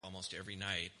almost every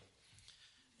night,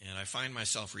 and I find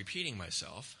myself repeating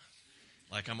myself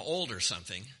like I'm old or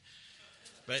something.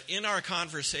 But in our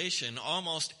conversation,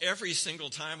 almost every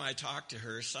single time I talk to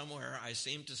her, somewhere I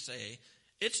seem to say,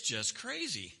 it's just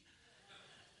crazy.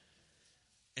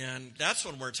 And that's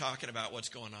when we're talking about what's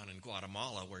going on in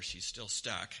Guatemala, where she's still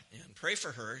stuck. And pray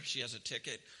for her. She has a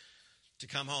ticket to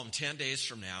come home 10 days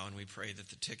from now, and we pray that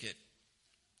the ticket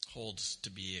holds to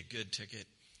be a good ticket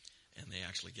and they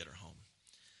actually get her home.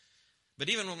 But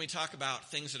even when we talk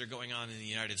about things that are going on in the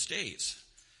United States,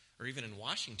 or even in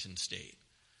Washington State,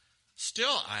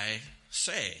 still I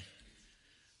say,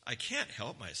 I can't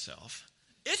help myself.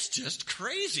 It's just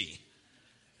crazy.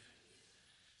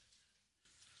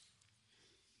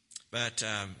 But,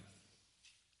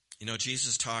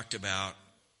 Jesus talked about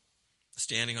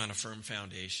standing on a firm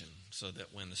foundation so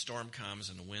that when the storm comes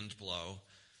and the winds blow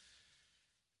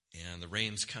and the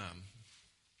rains come,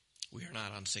 we are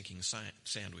not on sinking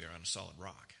sand, we are on a solid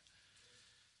rock.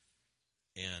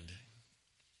 And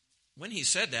when he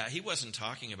said that, he wasn't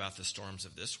talking about the storms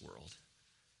of this world.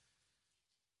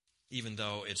 Even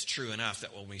though it's true enough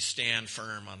that when we stand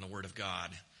firm on the Word of God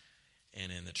and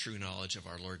in the true knowledge of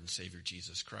our Lord and Savior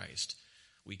Jesus Christ,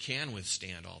 we can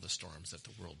withstand all the storms that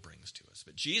the world brings to us.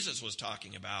 But Jesus was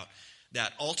talking about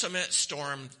that ultimate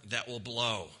storm that will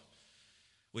blow,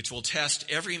 which will test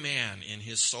every man in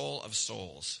his soul of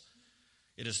souls.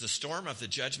 It is the storm of the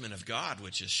judgment of God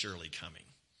which is surely coming.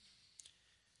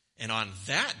 And on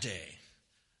that day,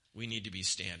 we need to be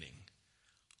standing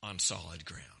on solid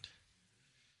ground.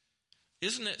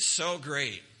 Isn't it so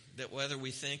great that whether we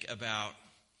think about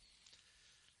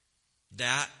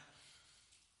that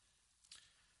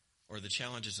or the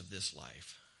challenges of this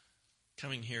life,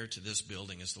 coming here to this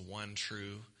building is the one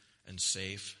true and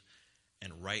safe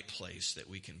and right place that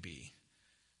we can be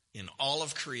in all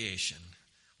of creation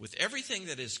with everything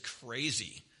that is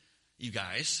crazy, you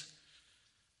guys.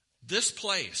 This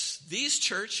place, these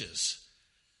churches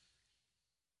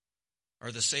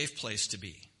are the safe place to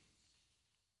be,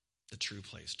 the true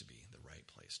place to be, the right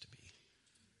place to be.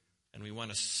 And we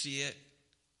want to see it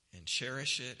and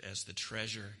cherish it as the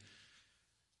treasure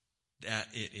that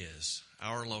it is.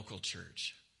 Our local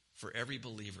church, for every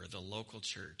believer, the local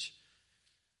church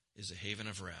is a haven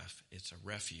of rest. It's a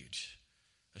refuge,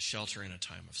 a shelter in a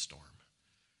time of storm.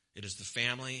 It is the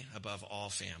family above all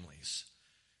families.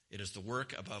 It is the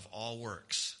work above all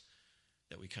works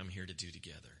that we come here to do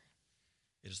together.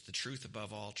 It is the truth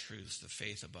above all truths, the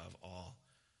faith above all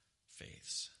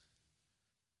faiths.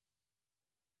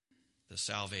 The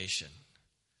salvation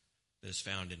that is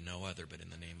found in no other but in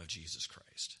the name of Jesus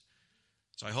Christ.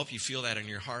 So I hope you feel that in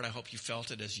your heart. I hope you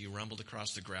felt it as you rumbled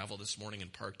across the gravel this morning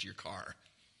and parked your car.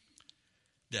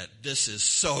 That this is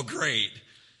so great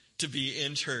to be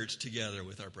in church together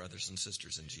with our brothers and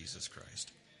sisters in Jesus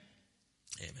Christ.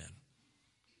 Amen.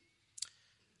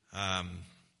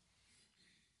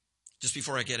 Just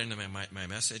before I get into my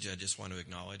message, I just want to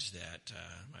acknowledge that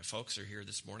my folks are here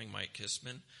this morning. Mike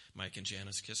and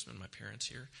Janice Kissman, my parents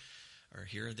here, are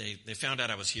here. They found out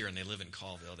I was here and they live in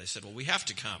Colville. They said, well, we have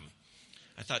to come.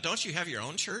 I thought, don't you have your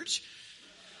own church?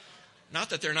 Not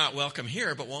that they're not welcome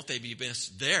here, but won't they be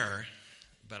missed there?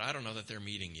 But I don't know that they're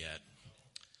meeting yet.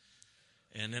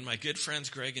 And then my good friends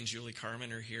Greg and Julie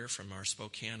Carmen are here from our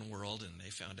Spokane world, and they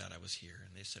found out I was here.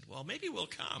 And they said, well, maybe we'll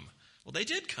come. Well, they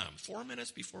did come 4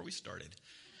 minutes before we started.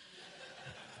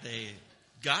 They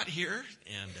got here,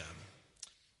 and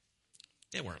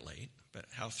they weren't late, but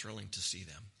how thrilling to see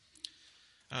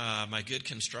them. My good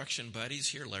construction buddies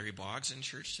here, Larry Boggs in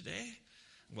church today.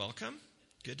 Welcome.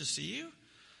 Good to see you.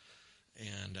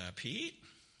 And Pete,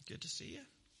 good to see you.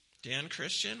 Dan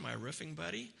Christian, my roofing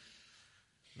buddy.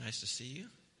 Nice to see you.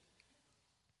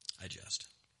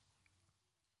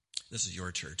 This is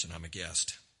your church, and I'm a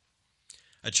guest.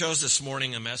 I chose this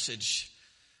morning a message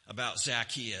about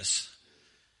Zaccheus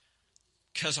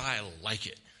because I like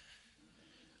it.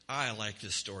 I like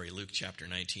this story, Luke chapter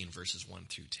 19, verses 1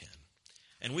 through 10.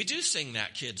 And we do sing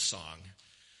that kid's song,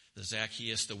 the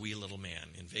Zaccheus, the wee little man,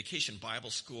 in vacation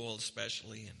Bible school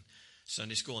especially, and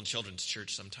Sunday school and children's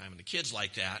church sometime. And the kids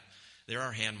like that. There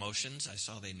are hand motions. I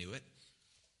saw they knew it.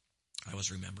 I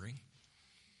was remembering.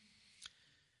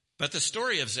 But the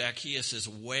story of Zaccheus is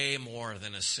way more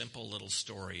than a simple little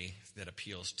story that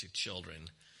appeals to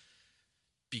children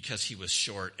because he was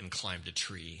short and climbed a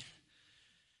tree,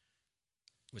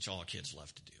 which all kids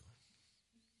love to do.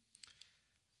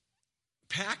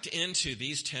 Packed into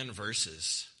these 10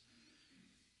 verses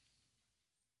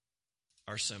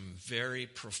are some very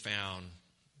profound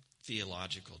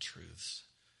theological truths.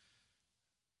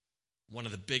 One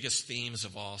of the biggest themes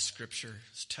of all Scripture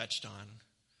is touched on.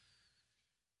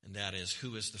 And that is,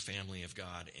 who is the family of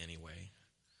God anyway?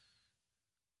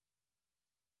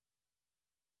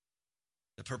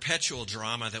 The perpetual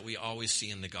drama that we always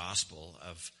see in the gospel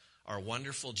of our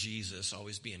wonderful Jesus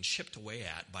always being chipped away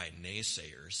at by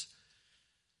naysayers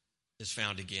is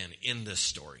found again in this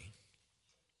story.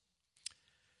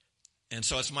 And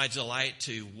so it's my delight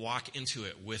to walk into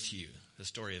it with you, the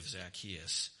story of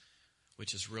Zaccheus,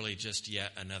 which is really just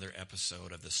yet another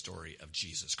episode of the story of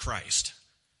Jesus Christ.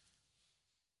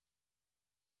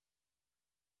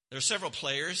 There are several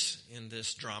players in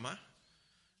this drama.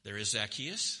 There is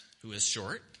Zaccheus, who is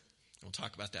short. We'll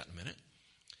talk about that in a minute.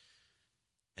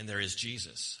 And there is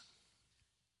Jesus.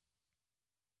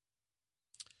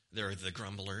 There are the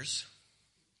grumblers.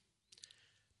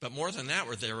 But more than that,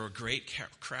 there were great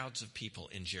crowds of people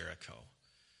in Jericho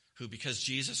who, because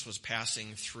Jesus was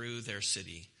passing through their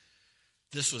city,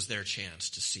 this was their chance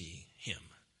to see him.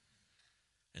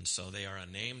 And so they are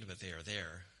unnamed, but they are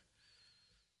there.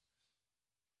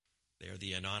 They are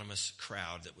the anonymous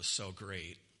crowd that was so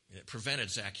great. It prevented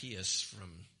Zaccheus from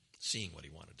seeing what he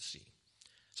wanted to see.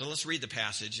 So let's read the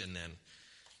passage, and then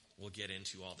we'll get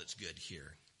into all that's good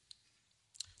here.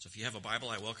 So if you have a Bible,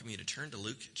 I welcome you to turn to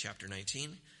Luke chapter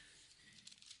 19,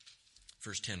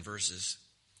 first 10 verses.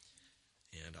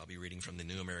 And I'll be reading from the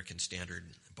New American Standard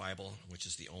Bible, which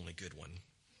is the only good one.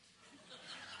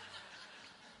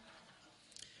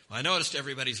 Well, I noticed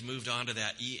everybody's moved on to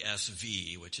that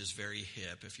ESV, which is very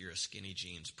hip if you're a skinny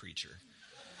jeans preacher.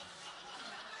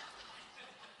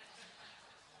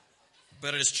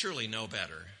 But it is truly no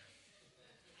better.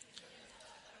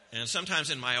 And sometimes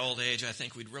in my old age, I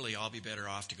think we'd really all be better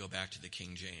off to go back to the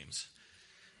King James,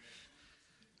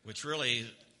 which really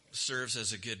serves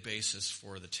as a good basis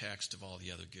for the text of all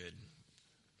the other good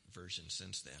versions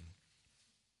since then.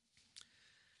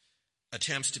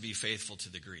 Attempts to be faithful to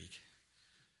the Greek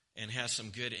and has some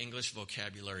good English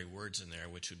vocabulary words in there,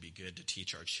 which would be good to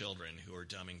teach our children who are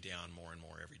dumbing down more and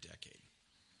more every decade.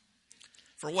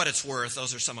 For what it's worth,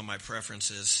 those are some of my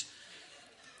preferences,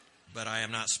 but I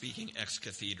am not speaking ex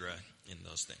cathedra in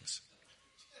those things.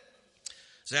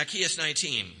 Zaccheus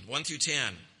 19, 1 through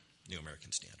 10, New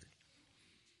American Standard.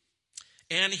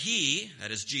 And he,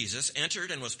 that is Jesus, entered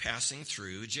and was passing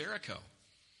through Jericho.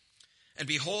 And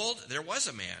behold, there was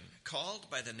a man called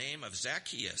by the name of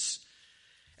Zaccheus,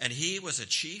 and he was a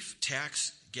chief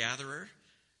tax gatherer,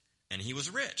 and he was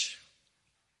rich.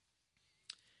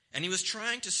 And he was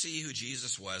trying to see who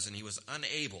Jesus was, and he was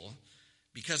unable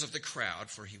because of the crowd,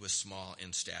 for he was small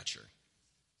in stature.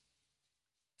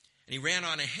 And he ran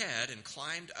on ahead and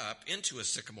climbed up into a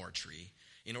sycamore tree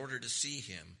in order to see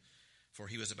him, for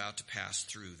he was about to pass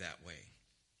through that way.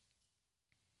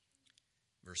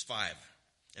 Verse 5,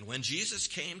 and when Jesus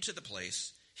came to the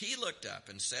place, he looked up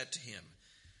and said to him,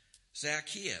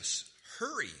 Zaccheus,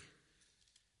 hurry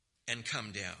and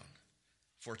come down,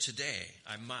 for today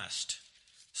I must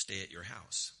stay at your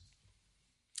house.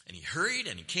 And he hurried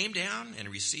and he came down and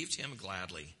received him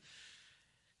gladly.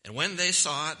 And when they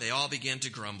saw it, they all began to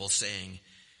grumble, saying,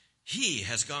 he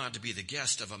has gone to be the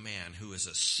guest of a man who is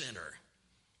a sinner.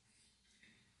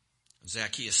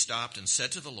 Zaccheus stopped and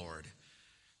said to the Lord,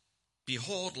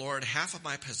 behold, Lord, half of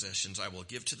my possessions I will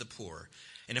give to the poor,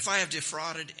 and if I have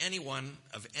defrauded anyone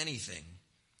of anything,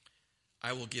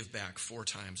 I will give back 4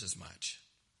 times as much.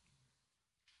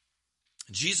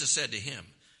 And Jesus said to him,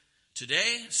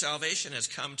 today salvation has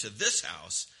come to this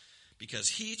house, because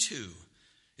he too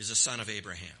is a son of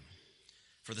Abraham.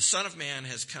 For the Son of Man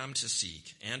has come to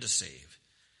seek and to save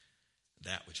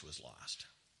that which was lost.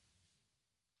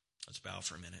 Let's bow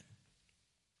for a minute.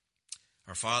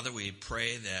 Our Father, we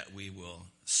pray that we will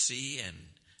see and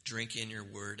drink in your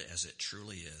word as it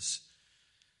truly is,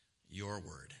 your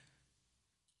word.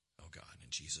 Oh God, in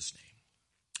Jesus'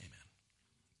 name, amen.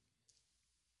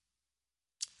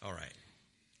 All right.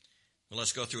 Well,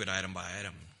 let's go through it item by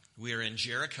item. We are in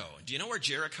Jericho. Do you know where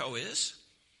Jericho is?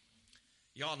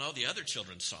 You all know the other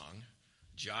children's song,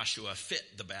 Joshua fit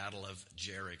the battle of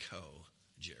Jericho.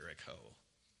 Jericho.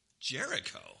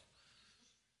 Jericho.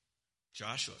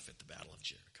 Joshua fit the battle of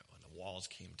Jericho, and the walls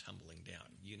came tumbling down.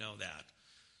 You know that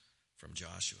from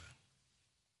Joshua.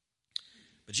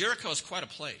 But Jericho is quite a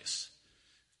place.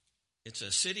 It's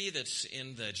a city that's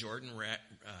in the Jordan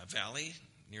Valley,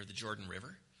 near the Jordan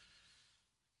River,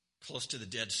 close to the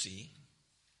Dead Sea.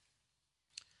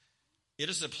 It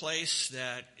is a place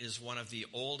that is one of the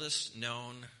oldest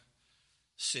known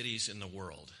cities in the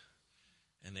world.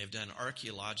 And they've done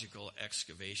archaeological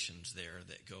excavations there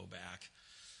that go back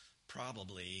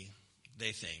probably,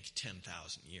 they think, 10,000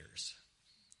 years.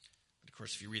 But of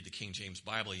course, if you read the King James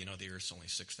Bible, you know the earth's only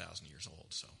 6,000 years old.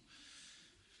 So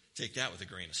take that with a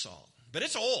grain of salt. But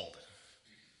it's old.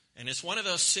 And it's one of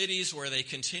those cities where they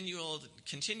continue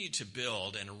to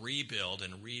build and rebuild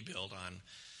on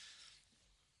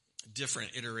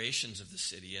different iterations of the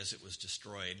city as it was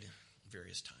destroyed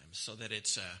various times, so that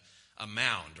it's a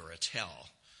mound or a tell.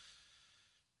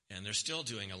 And they're still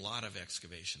doing a lot of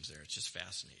excavations there. It's just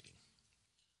fascinating.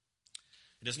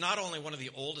 It is not only one of the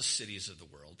oldest cities of the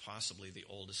world, possibly the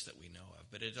oldest that we know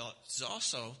of, but it is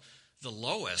also the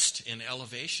lowest in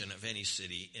elevation of any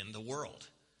city in the world.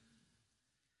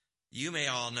 You may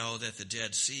all know that the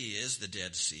Dead Sea is the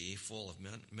Dead Sea, full of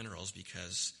minerals,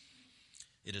 because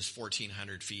it is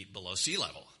 1,400 feet below sea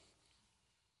level.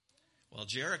 Well,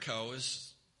 Jericho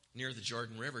is near the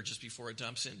Jordan River just before it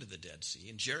dumps into the Dead Sea.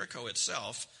 And Jericho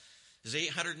itself is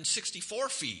 864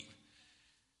 feet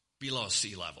below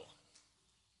sea level.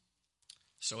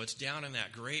 So it's down in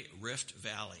that great Rift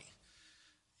Valley.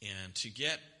 And to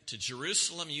get to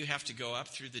Jerusalem, you have to go up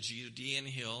through the Judean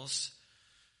hills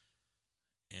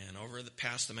and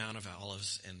past the Mount of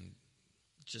Olives and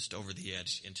just over the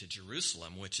edge into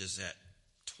Jerusalem, which is at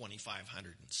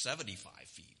 2,575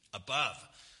 feet above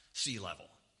sea level.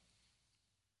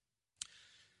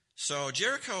 So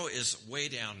Jericho is way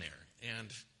down there, and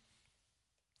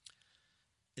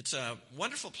it's a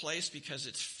wonderful place because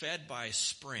it's fed by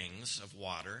springs of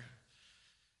water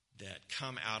that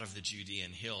come out of the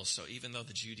Judean hills. So even though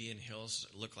the Judean hills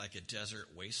look like a desert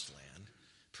wasteland,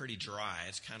 pretty dry,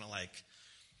 it's kind of like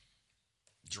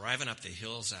driving up the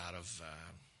hills out of,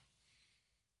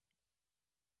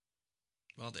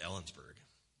 to Ellensburg.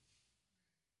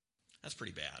 That's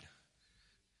pretty bad.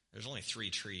 There's only 3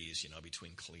 trees,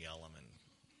 between Cle Elum and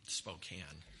Spokane.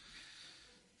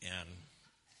 And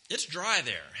it's dry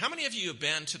there. How many of you have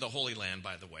been to the Holy Land,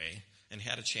 by the way, and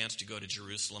had a chance to go to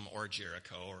Jerusalem or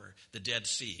Jericho or the Dead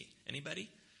Sea? Anybody?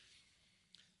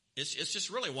 It's just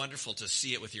really wonderful to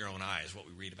see it with your own eyes, what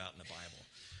we read about in the Bible.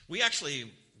 We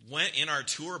actually went in our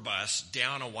tour bus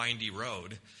down a windy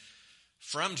road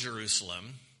from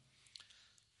Jerusalem,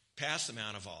 past the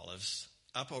Mount of Olives,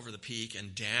 up over the peak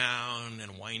and down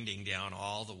and winding down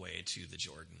all the way to the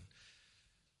Jordan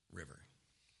River.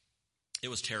 It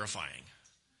was terrifying.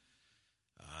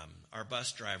 Our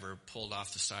bus driver pulled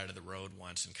off the side of the road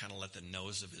once and kind of let the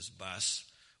nose of his bus,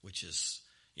 which is,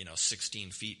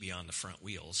 16 feet beyond the front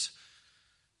wheels,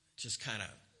 just kind of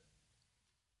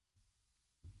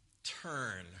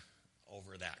turn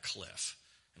over that cliff.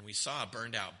 And we saw a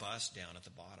burned out bus down at the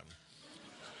bottom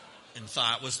and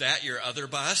thought, was that your other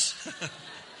bus?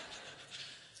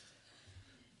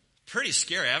 Pretty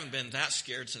scary. I haven't been that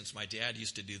scared since my dad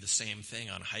used to do the same thing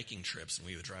on hiking trips, and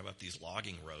we would drive up these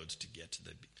logging roads to get to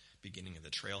the beginning of the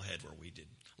trailhead where we did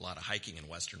a lot of hiking in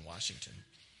western Washington.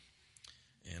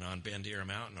 And on Bandera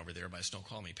Mountain over there by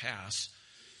Snoqualmie Pass,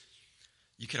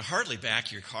 you could hardly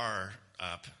back your car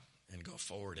up and go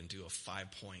forward and do a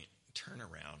 5-point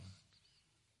turnaround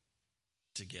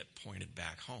to get pointed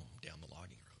back home down the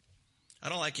logging road. I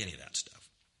don't like any of that stuff.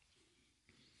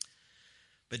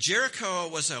 But Jericho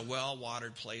was a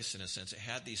well-watered place in a sense. It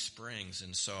had these springs,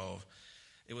 and so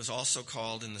it was also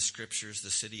called in the scriptures the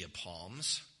city of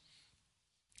palms.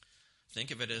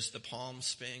 Think of it as the Palm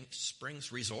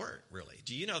Springs Resort, really.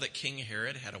 Do you know that King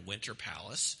Herod had a winter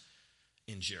palace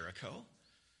in Jericho?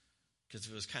 Because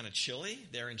it was kind of chilly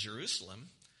there in Jerusalem.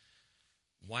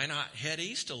 Why not head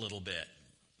east a little bit?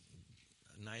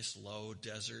 A nice low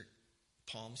desert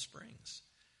Palm Springs.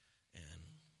 And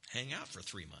hang out for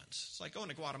 3 months. It's like going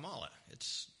to Guatemala.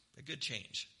 It's a good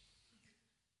change.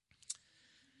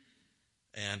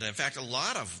 And in fact, a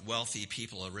lot of wealthy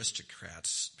people,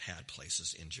 aristocrats, had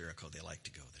places in Jericho. They liked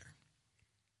to go there.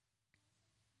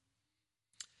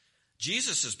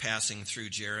 Jesus is passing through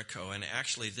Jericho, and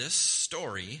actually this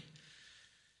story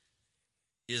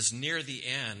is near the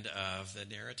end of the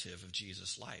narrative of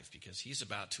Jesus' life, because he's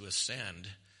about to ascend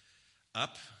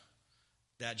up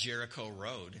that Jericho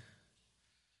road,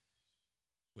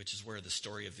 which is where the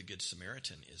story of the Good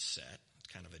Samaritan is set.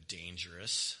 It's kind of a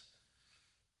dangerous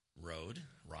road.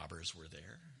 Robbers were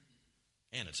there,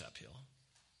 and it's uphill.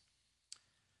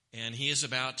 And he is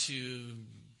about to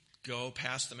go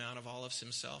past the Mount of Olives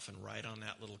himself and ride on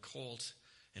that little colt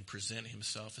and present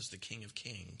himself as the King of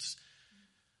Kings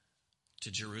to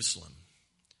Jerusalem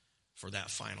for that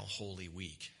final Holy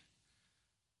Week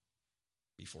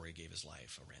before he gave his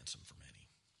life a ransom for many.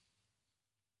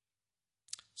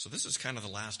 So this is kind of the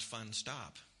last fun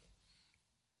stop.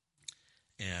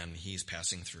 And he's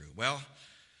passing through. Well,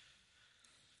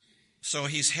 so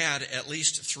he's had at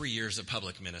least 3 years of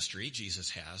public ministry, Jesus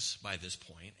has, by this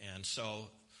point. And so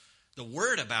the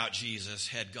word about Jesus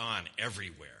had gone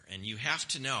everywhere. And you have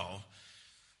to know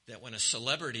that when a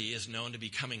celebrity is known to be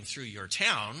coming through your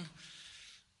town,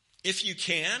 If you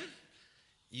can,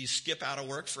 you skip out of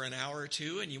work for an hour or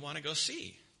two and you want to go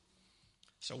see.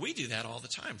 So we do that all the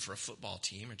time for a football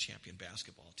team or champion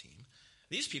basketball team.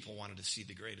 These people wanted to see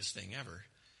the greatest thing ever,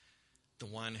 the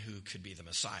one who could be the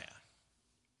Messiah.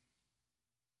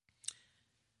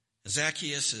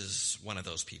 Zaccheus is one of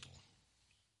those people.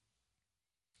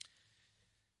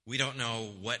 We don't know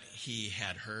what he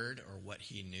had heard or what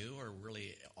he knew or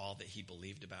really all that he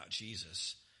believed about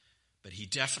Jesus, but he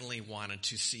definitely wanted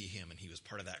to see him, and he was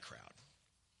part of that crowd.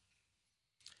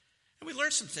 And we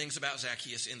learned some things about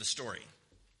Zaccheus in the story.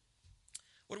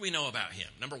 What do we know about him?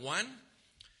 Number one,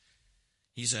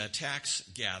 he's a tax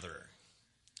gatherer,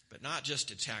 but not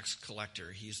just a tax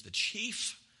collector. He's the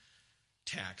chief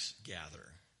tax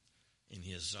gatherer in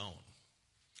his zone.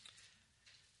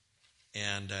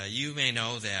 And you may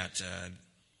know that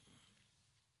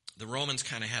the Romans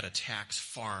kind of had a tax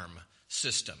farm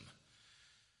system.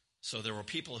 So there were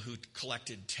people who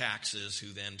collected taxes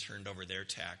who then turned over their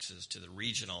taxes to the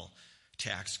regional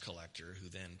tax collector, who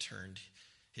then turned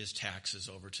his taxes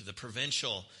over to the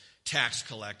provincial tax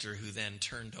collector, who then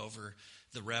turned over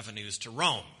the revenues to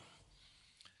Rome.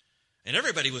 And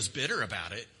everybody was bitter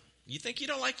about it. You think you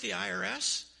don't like the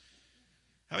IRS?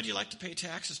 How would you like to pay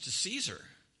taxes to Caesar?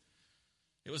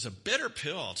 It was a bitter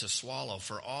pill to swallow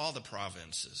for all the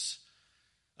provinces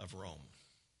of Rome.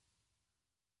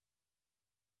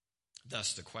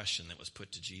 Thus the question that was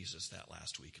put to Jesus that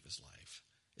last week of his life.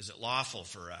 Is it lawful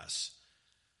for us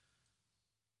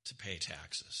to pay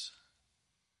taxes?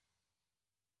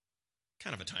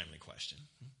 Kind of a timely question,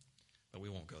 but we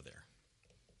won't go there.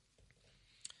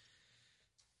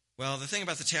 Well, the thing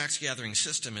about the tax gathering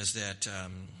system is that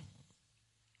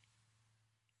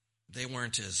they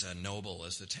weren't as noble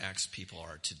as the tax people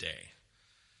are today.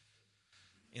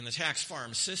 In the tax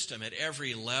farm system, at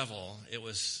every level, it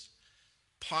was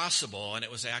possible and it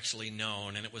was actually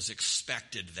known and it was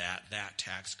expected that that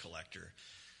tax collector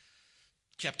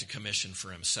kept a commission for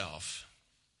himself.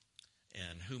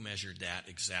 And who measured that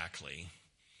exactly?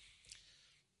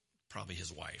 Probably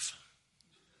his wife.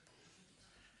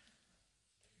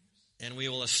 And we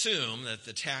will assume that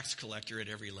the tax collector at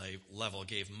every level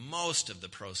gave most of the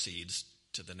proceeds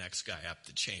to the next guy up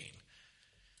the chain.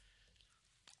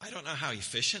 I don't know how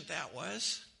efficient that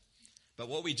was, but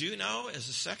what we do know is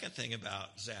the second thing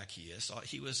about Zaccheus.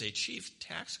 He was a chief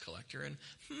tax collector, and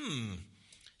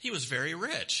he was very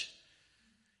rich.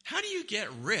 How do you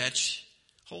get rich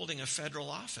holding a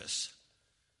federal office?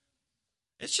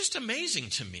 It's just amazing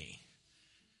to me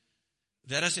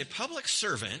that as a public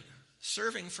servant,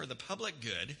 serving for the public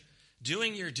good,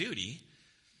 doing your duty,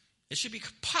 it should be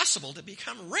possible to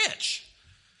become rich.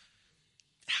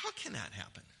 How can that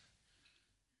happen?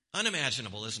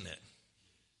 Unimaginable, isn't it?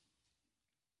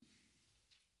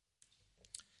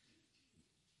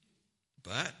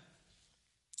 But,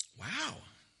 wow,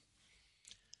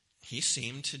 he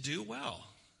seemed to do well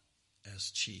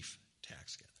as chief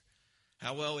tax gatherer.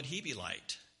 How well would he be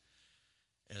liked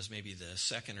as maybe the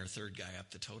second or third guy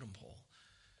up the totem pole?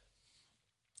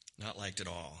 Not liked at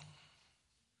all.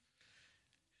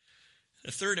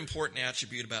 The third important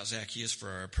attribute about Zaccheus for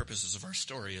our purposes of our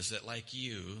story is that, like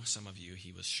you, some of you,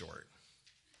 he was short.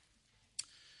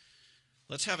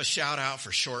 Let's have a shout out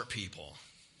for short people.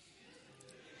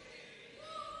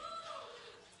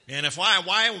 And if my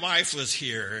wife was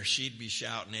here, she'd be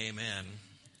shouting amen.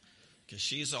 Because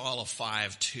she's all of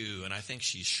 5'2", and I think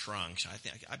she's shrunk.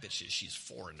 I bet she's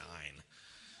 4'9".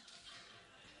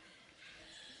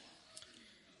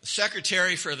 The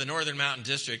secretary for the Northern Mountain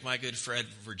District, my good friend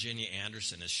Virginia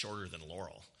Anderson, is shorter than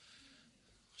Laurel.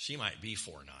 She might be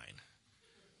 4'9".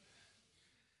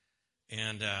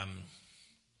 And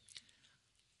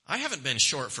I haven't been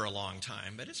short for a long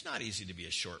time, but it's not easy to be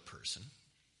a short person.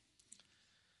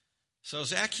 So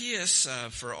Zaccheus,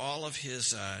 for all of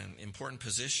his important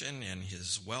position and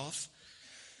his wealth,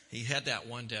 he had that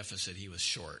one deficit. He was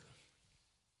short.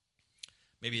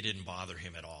 Maybe it didn't bother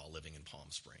him at all living in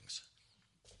Palm Springs.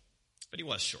 But he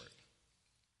was short.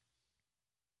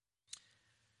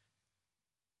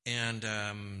 And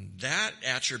that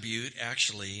attribute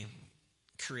actually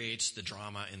creates the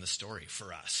drama in the story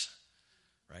for us,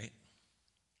 right?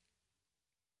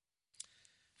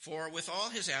 For with all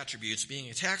his attributes, being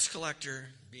a tax collector,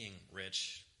 being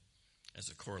rich as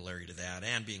a corollary to that,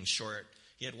 and being short,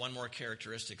 he had one more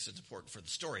characteristic that's important for the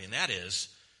story, and that is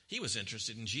he was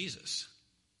interested in Jesus.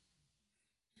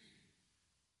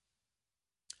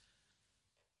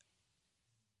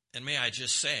 And may I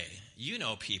just say, you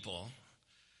know people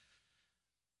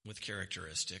with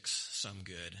characteristics, some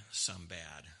good, some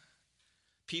bad.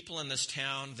 People in this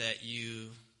town that you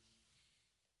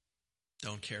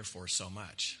don't care for so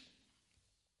much.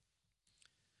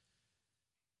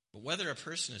 But whether a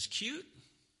person is cute,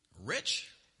 rich,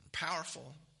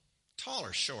 powerful, tall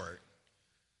or short,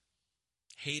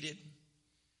 hated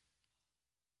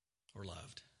or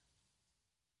loved,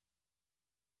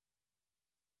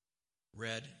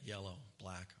 red, yellow,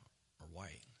 black, or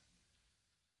white.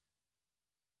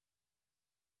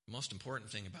 The most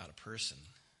important thing about a person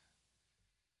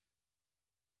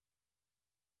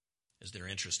is their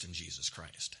interest in Jesus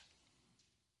Christ.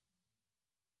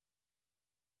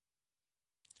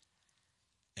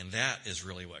 And that is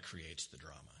really what creates the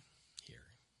drama here.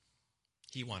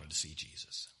 He wanted to see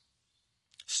Jesus.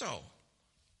 So,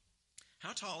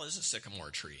 how tall is a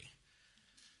sycamore tree?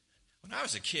 When I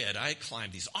was a kid, I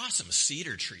climbed these awesome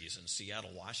cedar trees in Seattle,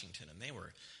 Washington, and they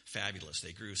were fabulous.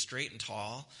 They grew straight and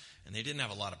tall, and they didn't have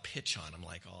a lot of pitch on them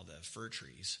like all the fir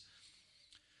trees.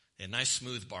 They had nice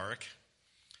smooth bark,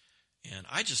 and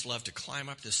I just loved to climb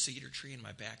up this cedar tree in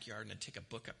my backyard and I'd take a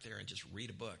book up there and just read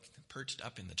a book perched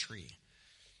up in the tree.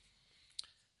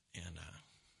 And,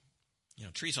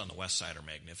 trees on the west side are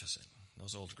magnificent.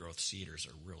 Those old growth cedars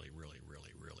are really, really,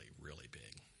 really, really, really big.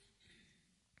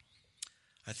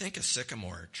 I think a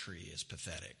sycamore tree is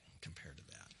pathetic compared to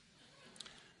that.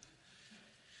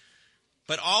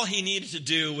 But all he needed to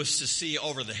do was to see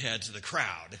over the heads of the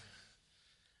crowd.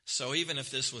 So even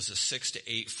if this was a 6 to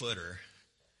 8 footer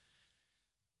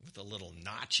with a little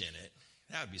notch in it,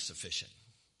 that would be sufficient.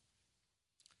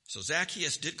 So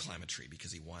Zaccheus did climb a tree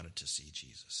because he wanted to see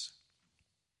Jesus.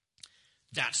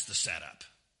 That's the setup.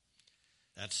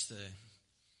 That's the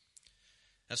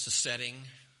setting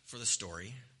for the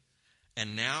story.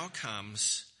 And now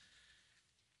comes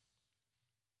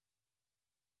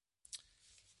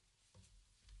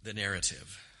the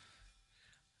narrative.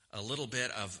 A little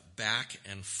bit of back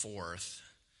and forth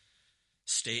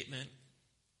statement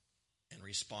and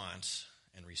response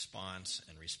and response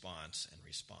and response and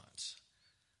response.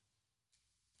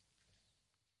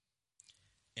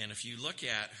 And if you look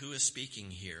at who is speaking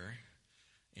here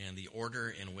and the order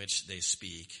in which they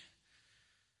speak,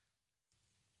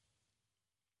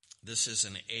 this is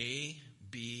an A,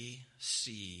 B,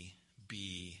 C,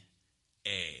 B,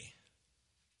 A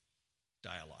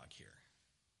dialogue here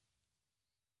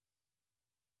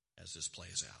as this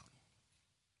plays out.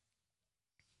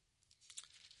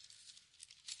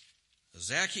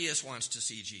 Zaccheus wants to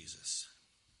see Jesus.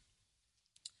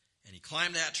 And he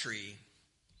climbed that tree,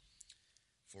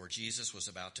 for Jesus was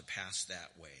about to pass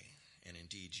that way. And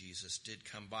indeed, Jesus did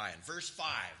come by. In verse 5,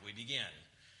 we begin.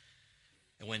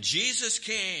 And when Jesus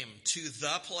came to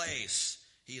the place,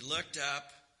 he looked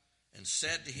up and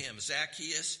said to him,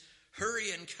 Zaccheus,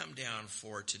 hurry and come down,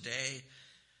 for today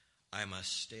I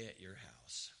must stay at your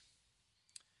house.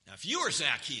 Now, if you were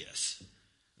Zaccheus,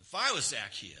 if I was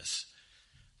Zaccheus,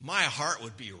 my heart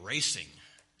would be racing.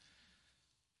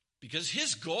 Because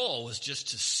his goal was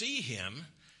just to see him.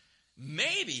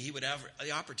 Maybe he would have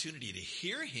the opportunity to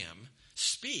hear him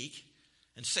speak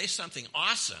and say something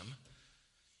awesome.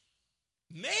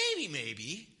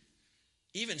 Maybe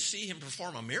even see him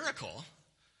perform a miracle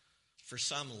for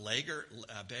some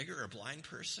beggar or blind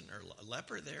person or a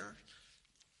leper there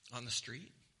on the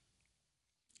street.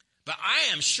 But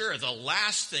I am sure the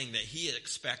last thing that he had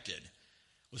expected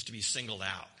was to be singled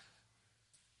out.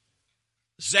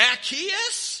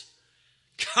 Zaccheus,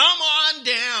 come on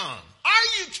down.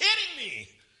 Are you kidding me?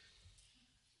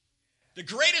 The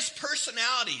greatest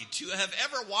personality to have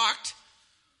ever walked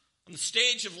on the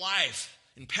stage of life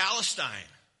in Palestine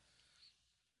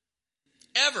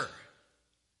ever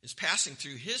is passing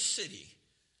through his city.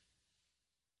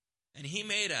 And he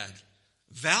made a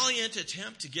valiant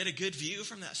attempt to get a good view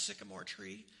from that sycamore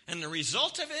tree. And the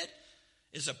result of it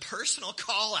is a personal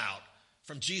call out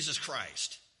from Jesus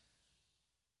Christ.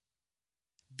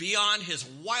 Beyond his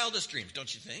wildest dreams,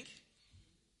 don't you think?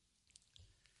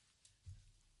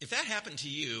 If that happened to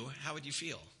you, how would you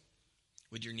feel?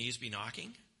 Would your knees be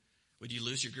knocking? Would you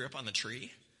lose your grip on the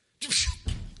tree?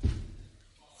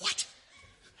 What?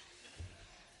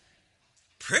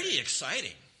 Pretty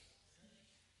exciting.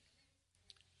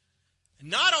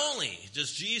 Not only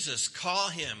does Jesus call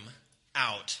him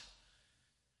out,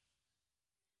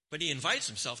 but he invites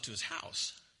himself to his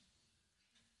house.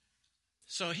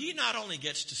 So he not only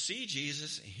gets to see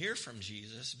Jesus, hear from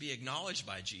Jesus, be acknowledged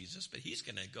by Jesus, but he's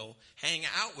going to go hang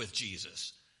out with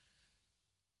Jesus.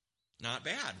 Not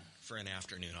bad for an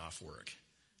afternoon off work.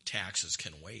 Taxes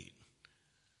can wait.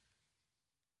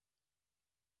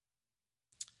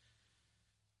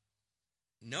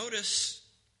 Notice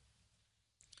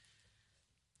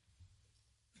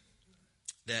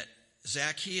that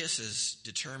Zacchaeus'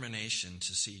 determination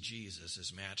to see Jesus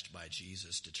is matched by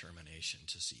Jesus' determination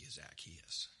to see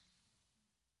Zacchaeus.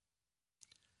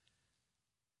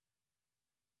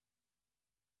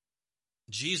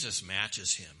 Jesus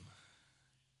matches him,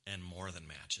 and more than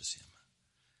matches him.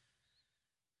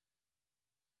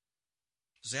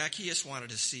 Zaccheus wanted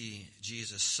to see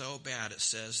Jesus so bad, it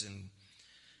says in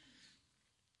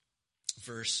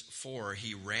verse 4,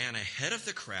 he ran ahead of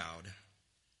the crowd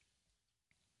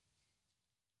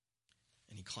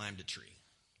and he climbed a tree.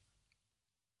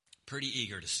 Pretty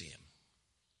eager to see him.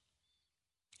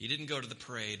 He didn't go to the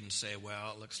parade and say,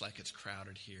 well, it looks like it's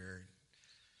crowded here.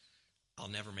 I'll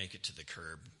never make it to the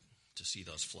curb to see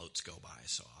those floats go by,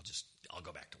 so I'll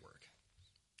go back to work.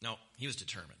 No, he was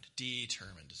determined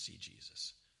to see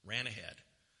Jesus. Ran ahead.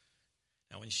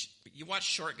 Now, when you watch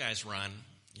short guys run,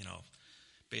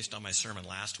 based on my sermon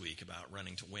last week about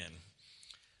running to win,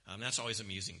 that's always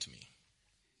amusing to me.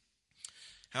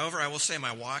 However, I will say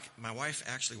my wife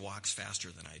actually walks faster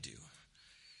than I do,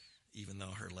 even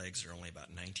though her legs are only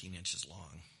about 19 inches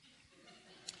long.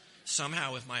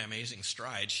 Somehow, with my amazing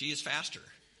stride, she is faster.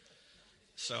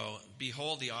 So,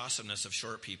 behold the awesomeness of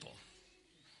short people.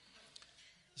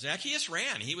 Zaccheus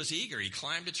ran. He was eager. He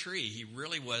climbed a tree. He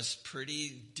really was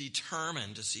pretty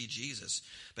determined to see Jesus.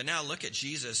 But now look at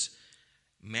Jesus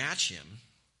match him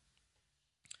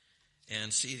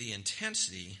and see the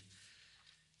intensity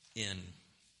in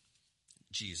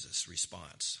Jesus'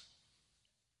 response.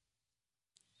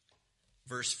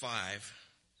 Verse 5,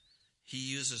 he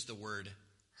uses the word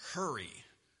hurry.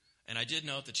 And I did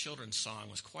note the children's song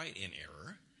was quite in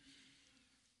error.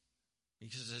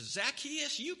 Because it says,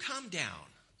 Zaccheus, you come down.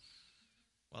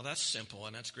 Well, that's simple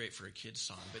and that's great for a kid's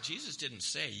song. But Jesus didn't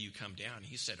say, you come down.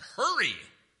 He said, hurry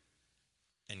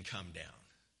and come down.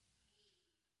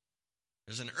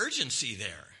 There's an urgency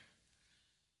there.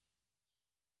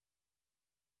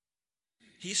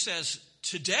 He says,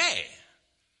 today.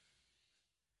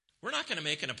 We're not going to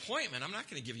make an appointment. I'm not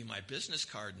going to give you my business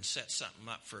card and set something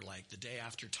up for like the day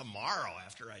after tomorrow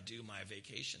after I do my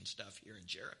vacation stuff here in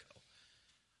Jericho.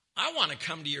 I want to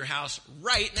come to your house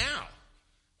right now,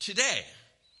 today.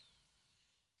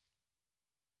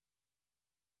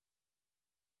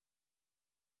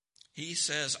 He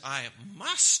says, I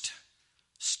must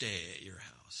stay at your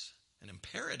house. An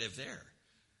imperative there.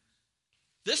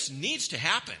 This needs to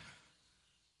happen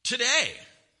today.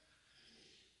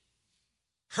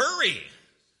 Hurry.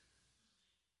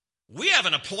 We have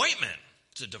an appointment.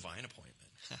 It's a divine appointment.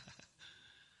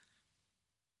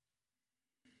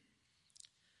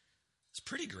 It's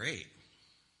pretty great.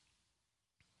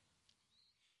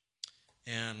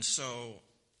 And so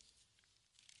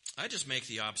I just make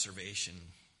the observation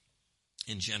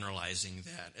in generalizing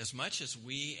that as much as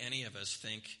any of us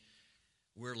think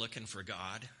we're looking for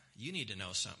God, you need to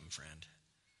know something, friend.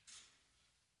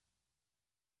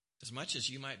 As much as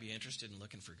you might be interested in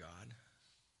looking for God,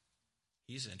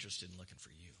 he's interested in looking for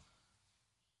you.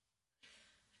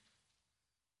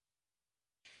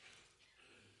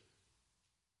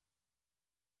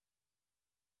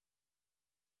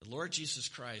 The Lord Jesus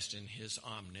Christ, in his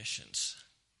omniscience,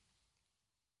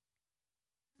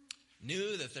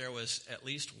 knew that there was at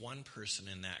least one person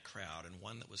in that crowd, and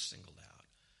one that was singled out,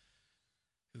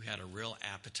 who had a real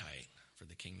appetite for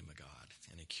the kingdom of God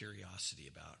and a curiosity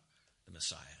about the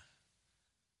Messiah.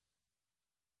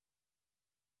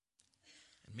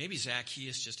 And maybe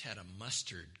Zaccheus just had a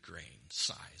mustard grain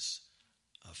size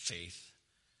of faith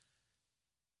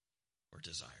or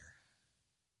desire.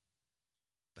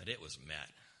 But it was met.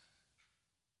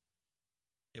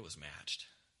 It was matched.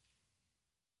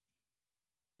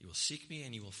 You will seek me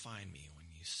and you will find me when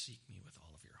you seek me with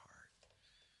all of your heart.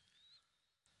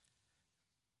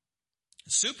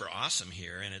 It's super awesome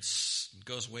here, and it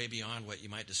goes way beyond what you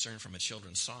might discern from a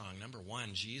children's song. Number one,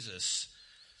 Jesus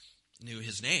knew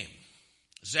his name.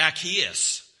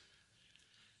 Zaccheus.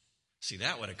 See,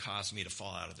 that would have caused me to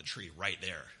fall out of the tree right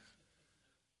there.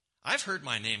 I've heard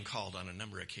my name called on a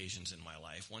number of occasions in my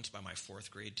life, once by my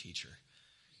 4th grade teacher.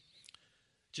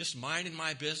 Just minding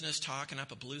my business, talking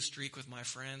up a blue streak with my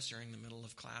friends during the middle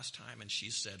of class time, and she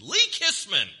said, Lee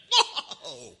Kissman,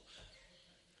 whoa!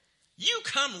 You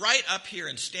come right up here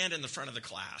and stand in the front of the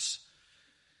class.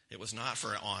 It was not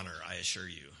for honor, I assure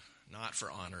you. Not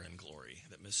for honor and glory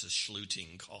that Mrs.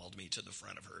 Schluting called me to the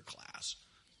front of her class.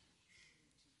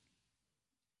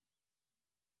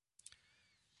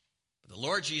 But the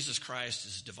Lord Jesus Christ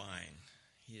is divine.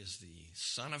 He is the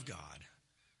Son of God.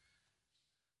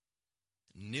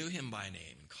 Knew him by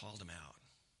name and called him out.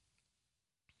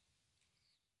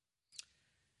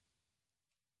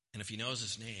 And if he knows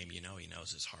his name, you know he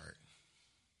knows his heart.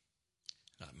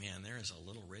 Man, there is a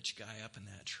little rich guy up in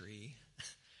that tree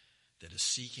that is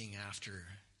seeking after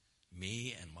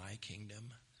me and my kingdom.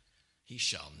 He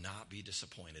shall not be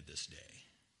disappointed this day.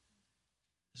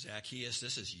 Zaccheus,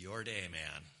 this is your day,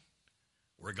 man.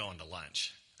 we're going to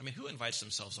lunch. I mean, who invites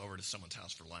themselves over to someone's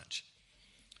house for lunch?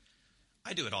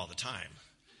 I do it all the time.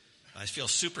 I feel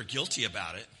super guilty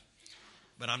about it,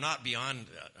 but I'm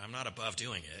not above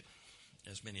doing it,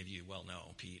 as many of you well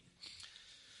know, Pete,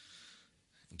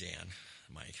 Dan,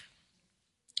 Mike.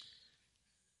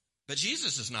 But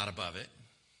Jesus is not above it.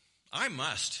 I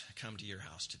must come to your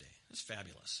house today. It's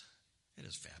fabulous. It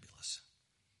is fabulous.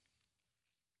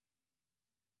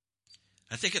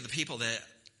 I think of the people that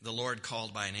the Lord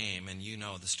called by name, and you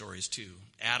know the stories too.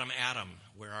 Adam, Adam,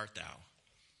 where art thou?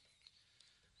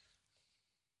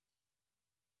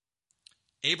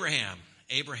 Abraham,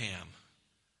 Abraham,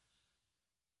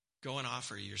 go and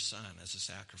offer your son as a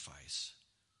sacrifice.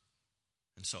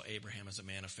 And so Abraham, as a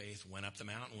man of faith, went up the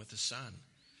mountain with his son,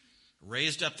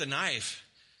 raised up the knife,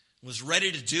 was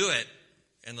ready to do it,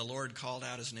 and the Lord called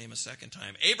out his name a second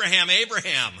time. Abraham,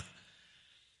 Abraham,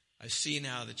 I see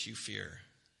now that you fear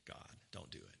God. Don't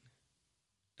do it.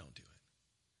 Don't do it.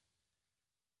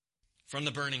 From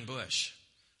the burning bush,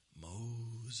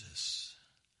 Moses.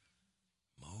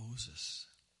 Moses.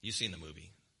 You've seen the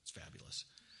movie. It's fabulous.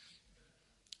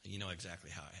 You know exactly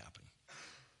how it happened.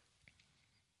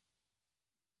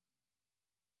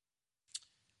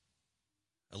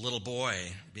 A little boy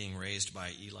being raised by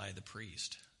Eli the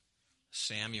priest.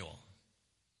 Samuel.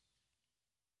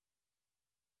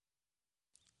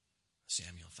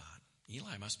 Samuel thought,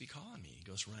 Eli must be calling me. He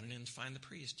goes running in to find the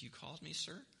priest. You called me,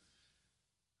 sir?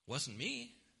 Wasn't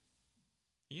me.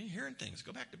 You're hearing things.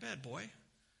 Go back to bed, boy.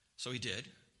 So he did.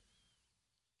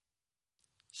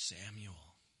 Samuel.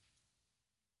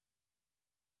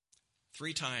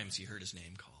 3 times he heard his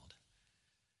name called.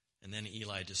 And then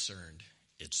Eli discerned,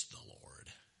 it's the Lord.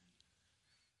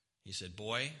 He said,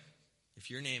 boy, if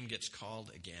your name gets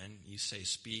called again, you say,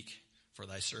 speak, for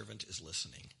thy servant is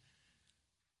listening.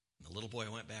 And the little boy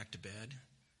went back to bed,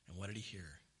 and what did he hear?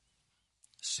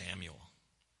 Samuel,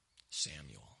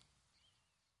 Samuel,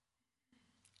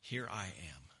 here I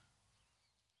am.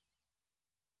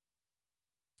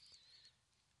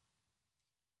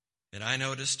 And I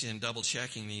noticed in double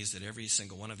checking these that every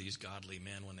single one of these godly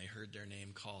men, when they heard their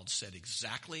name called, said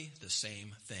exactly the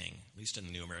same thing, at least in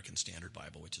the New American Standard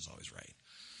Bible, which is always right.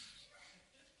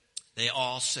 They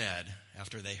all said,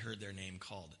 after they heard their name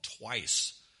called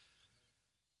twice,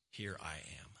 here I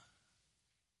am.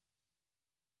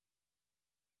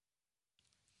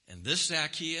 And this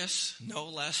Zaccheus, no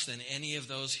less than any of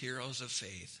those heroes of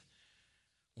faith,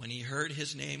 when he heard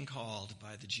his name called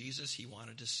by the Jesus he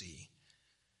wanted to see,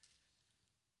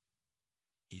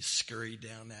 he scurried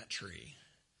down that tree.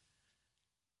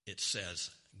 It says,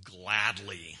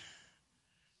 gladly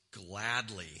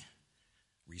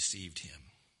received him.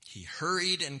 He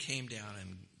hurried and came down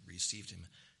and received him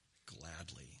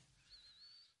gladly.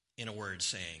 In a word,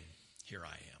 saying, here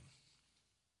I am.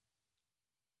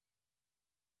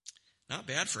 Not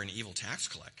bad for an evil tax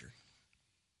collector.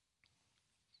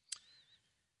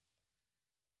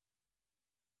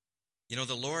 You know,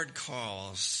 the Lord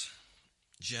calls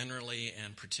generally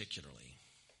and particularly.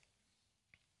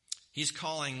 He's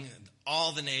calling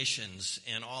all the nations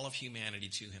and all of humanity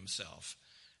to himself,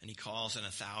 and he calls in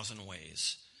 1,000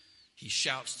 ways. He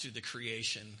shouts through the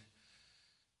creation.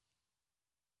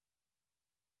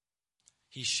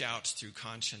 He shouts through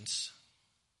conscience.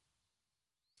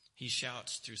 He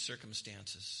shouts through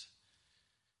circumstances.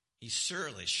 He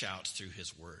certainly shouts through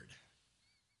his word.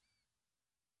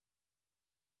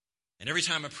 And every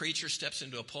time a preacher steps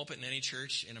into a pulpit in any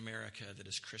church in America that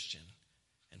is Christian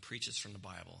and preaches from the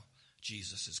Bible,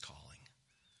 Jesus is calling.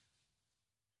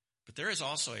 But there is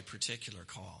also a particular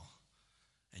call,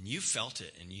 and you felt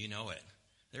it and you know it.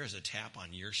 There is a tap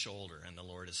on your shoulder, and the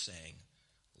Lord is saying,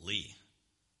 Lee.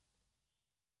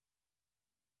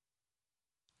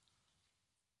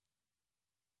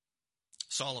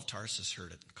 Saul of Tarsus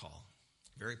heard it call,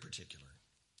 very particular.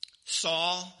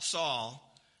 Saul,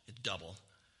 Saul, it's double.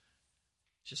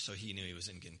 Just so he knew he was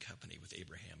in good company with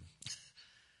Abraham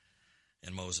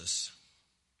and Moses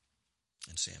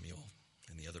and Samuel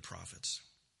and the other prophets.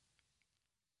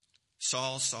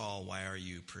 Saul, Saul, why are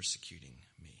you persecuting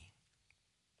me?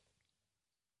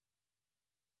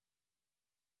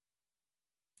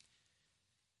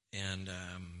 And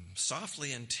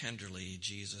softly and tenderly,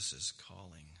 Jesus is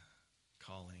calling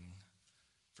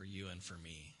for you and for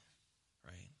me,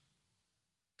 right?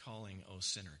 Calling, O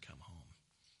sinner, come home.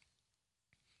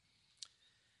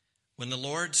 When the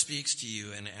Lord speaks to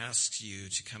you and asks you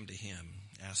to come to him,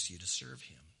 asks you to serve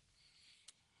him,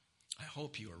 I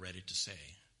hope you are ready to say,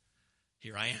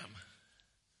 here I am.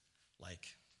 Like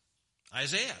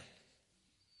Isaiah.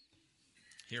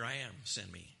 Here I am.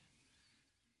 Send me.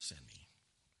 Send me.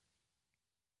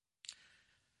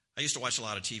 I used to watch a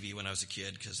lot of TV when I was a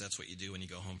kid because that's what you do when you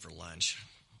go home for lunch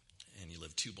and you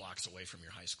live 2 blocks away from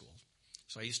your high school.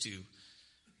 So I used to,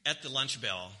 at the lunch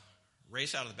bell,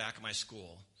 race out of the back of my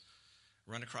school,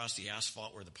 run across the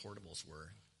asphalt where the portables were,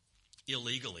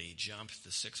 illegally jump the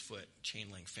 6-foot chain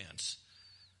link fence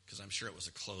because I'm sure it was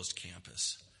a closed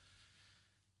campus.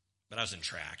 But I was in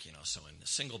track, so in a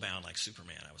single bound like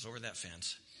Superman, I was over that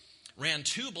fence, ran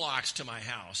 2 blocks to my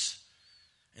house,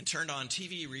 and turned on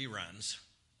TV reruns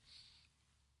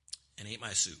and ate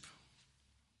my soup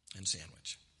and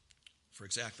sandwich for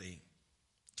exactly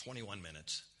 21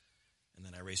 minutes. And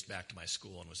then I raced back to my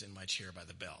school and was in my chair by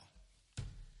the bell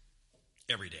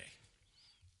every day.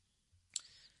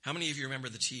 How many of you remember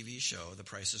the TV show, The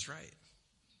Price is Right?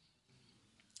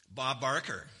 Bob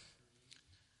Barker.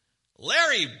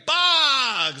 Larry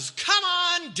Boggs, come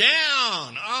on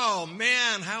down. Oh,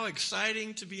 man, how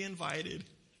exciting to be invited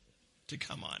to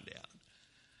come on down.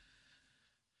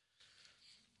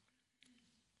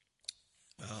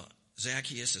 Well,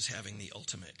 Zaccheus is having the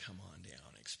ultimate come on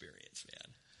down experience,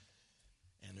 man.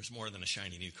 And there's more than a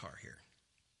shiny new car here.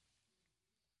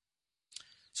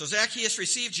 So Zaccheus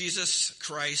received Jesus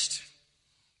Christ.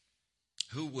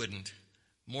 Who wouldn't?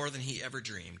 More than he ever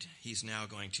dreamed. He's now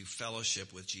going to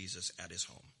fellowship with Jesus at his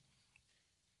home.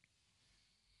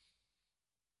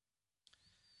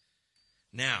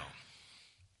 Now,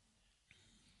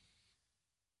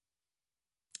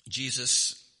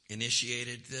 Jesus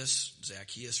initiated this.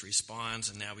 Zaccheus responds,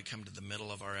 and now we come to the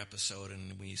middle of our episode,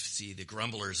 and we see the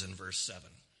grumblers in verse 7.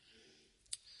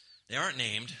 They aren't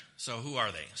named, so who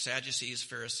are they? Sadducees,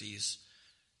 Pharisees,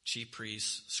 chief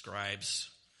priests, scribes?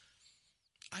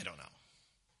 I don't know.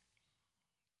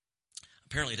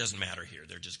 Apparently it doesn't matter here.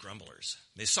 They're just grumblers.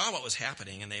 They saw what was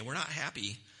happening, and they were not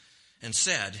happy and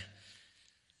said,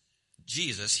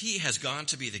 Jesus, he has gone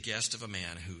to be the guest of a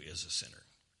man who is a sinner.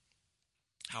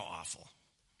 How awful.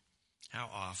 How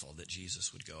awful that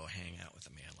Jesus would go hang out with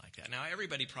a man like that. Now,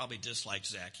 everybody probably disliked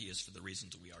Zacchaeus for the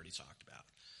reasons we already talked about.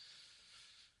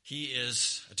 He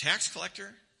is a tax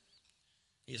collector.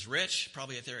 He is rich,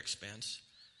 probably at their expense.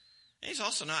 And he's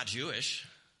also not Jewish.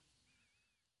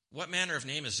 What manner of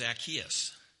name is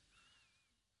Zaccheus?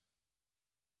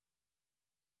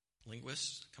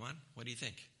 Linguists, come on, what do you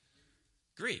think?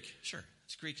 Greek, sure.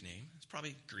 It's a Greek name. It's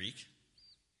probably Greek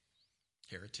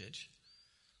heritage.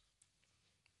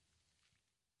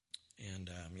 And,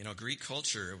 Greek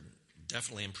culture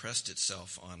definitely impressed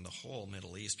itself on the whole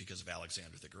Middle East because of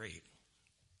Alexander the Great.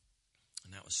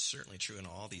 And that was certainly true in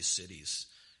all these cities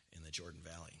in the Jordan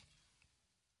Valley.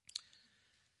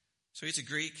 So he's a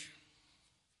Greek,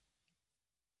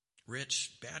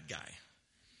 rich, bad guy.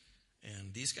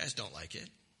 And these guys don't like it.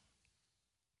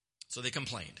 So they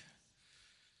complained.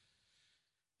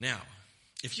 Now,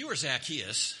 if you were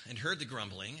Zacchaeus and heard the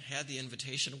grumbling, had the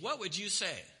invitation, what would you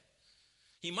say?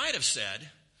 He might have said,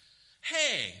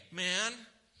 hey, man,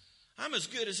 I'm as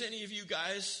good as any of you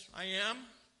guys. I am.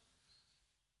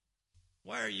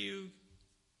 Why are you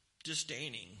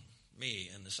disdaining me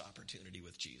and this opportunity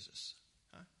with Jesus?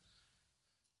 Huh?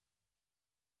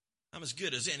 I'm as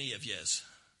good as any of yous.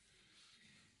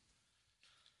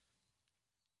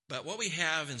 But what we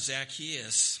have in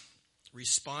Zacchaeus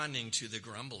responding to the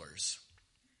grumblers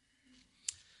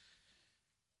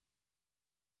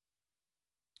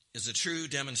is a true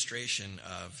demonstration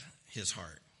of his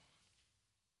heart.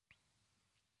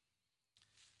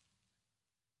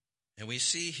 And we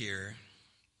see here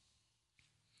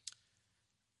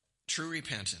true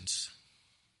repentance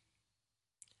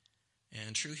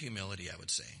and true humility, I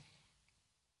would say.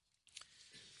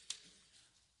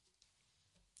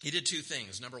 He did 2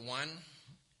 things. Number 1,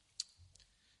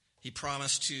 he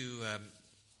promised to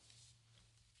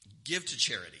give to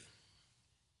charity.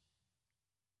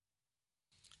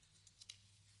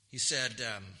 He said,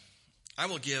 I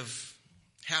will give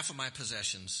half of my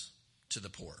possessions to the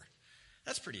poor.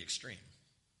 That's pretty extreme.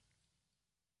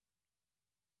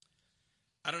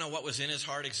 I don't know what was in his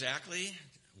heart exactly,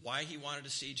 why he wanted to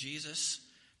see Jesus,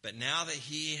 but now that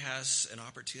he has an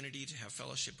opportunity to have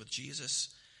fellowship with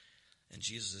Jesus, and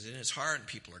Jesus is in his heart, and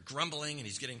people are grumbling, and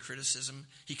he's getting criticism,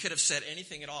 he could have said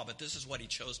anything at all, but this is what he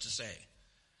chose to say.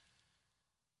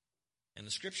 And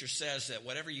the scripture says that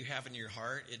whatever you have in your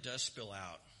heart, it does spill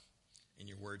out in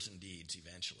your words and deeds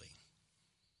eventually.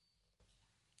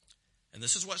 And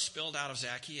this is what spilled out of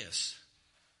Zacchaeus.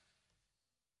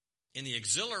 In the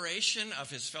exhilaration of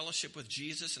his fellowship with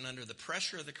Jesus and under the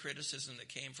pressure of the criticism that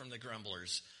came from the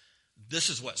grumblers, this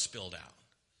is what spilled out.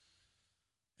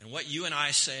 And what you and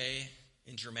I say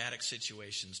in dramatic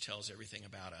situations tells everything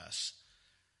about us.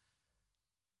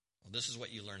 Well, this is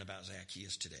what you learn about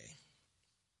Zacchaeus today.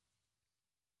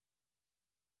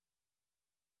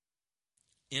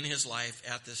 in his life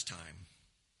at this time,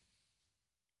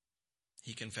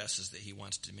 he confesses that he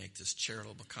wants to make this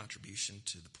charitable contribution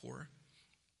to the poor.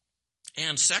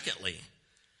 And secondly,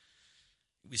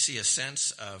 we see a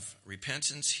sense of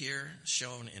repentance here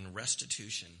shown in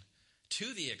restitution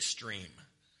to the extreme.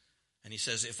 And he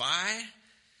says, if I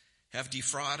have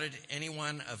defrauded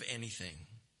anyone of anything,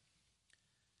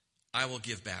 I will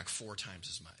give back 4 times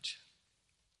as much.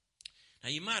 Now,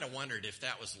 you might have wondered if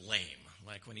that was lame,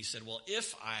 like when he said, well,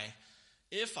 if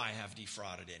I have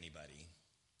defrauded anybody,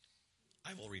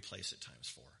 I will replace it times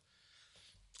 4.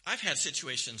 I've had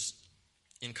situations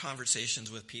in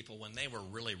conversations with people when they were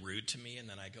really rude to me, and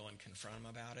then I go and confront them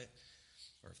about it,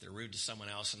 or if they're rude to someone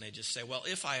else, and they just say, well,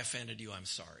 if I offended you, I'm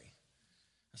sorry.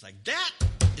 I was like, that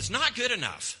is not good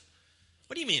enough.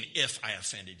 What do you mean, if I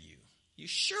offended you? You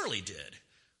surely did.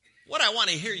 What I want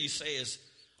to hear you say is,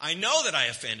 I know that I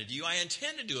offended you. I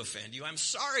intended to offend you. I'm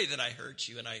sorry that I hurt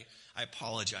you, and I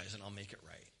apologize, and I'll make it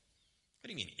right. What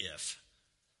do you mean, if?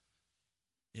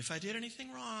 If I did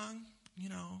anything wrong,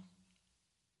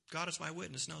 God is my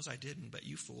witness, knows I didn't, but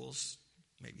you fools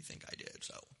maybe think I did,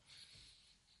 so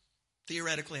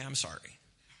theoretically, I'm sorry.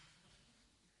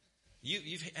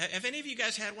 Have any of you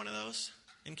guys had one of those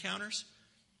encounters?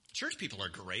 Church people are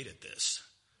great at this.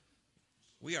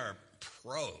 We are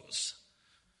pros.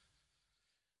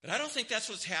 But I don't think that's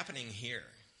what's happening here.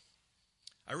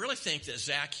 I really think that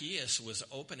Zaccheus was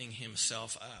opening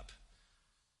himself up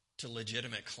to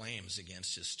legitimate claims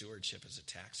against his stewardship as a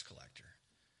tax collector.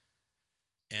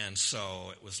 And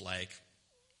so it was like,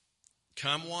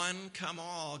 come one, come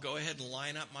all, go ahead and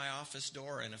line up my office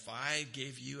door, and if I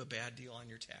gave you a bad deal on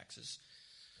your taxes,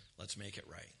 let's make it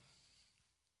right.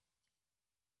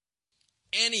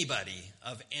 Anybody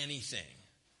of anything.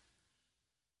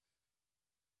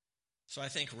 So I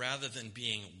think rather than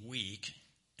being weak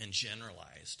and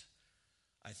generalized,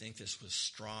 I think this was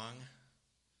strong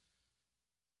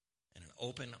and an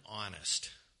open, honest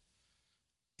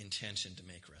intention to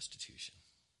make restitution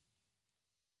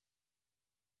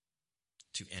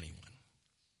to anyone.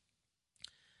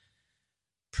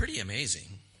 Pretty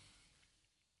amazing.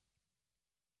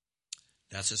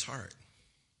 That's his heart.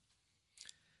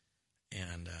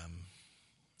 And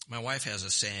my wife has a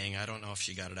saying, I don't know if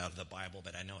she got it out of the Bible,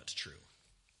 but I know it's true.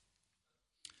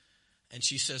 And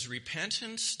she says,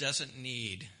 repentance doesn't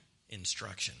need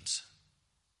instructions.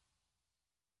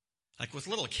 Like with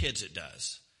little kids, it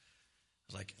does.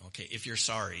 Like, okay, if you're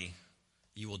sorry,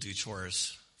 you will do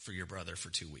chores for your brother for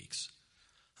 2 weeks.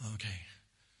 Okay,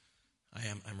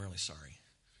 I'm really sorry.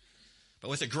 But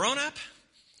with a grown-up,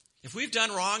 if we've done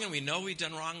wrong and we know we've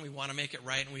done wrong, we want to make it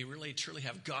right, and we really truly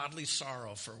have godly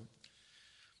sorrow for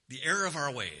the error of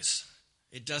our ways,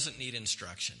 it doesn't need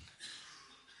instruction.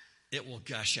 It will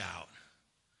gush out.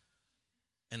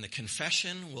 And the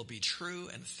confession will be true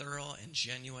and thorough and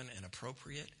genuine and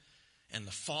appropriate. And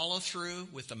the follow-through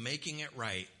with the making it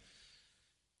right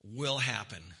will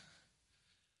happen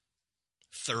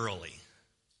thoroughly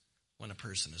when a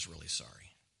person is really sorry.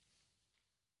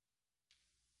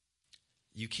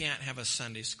 You can't have a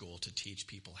Sunday school to teach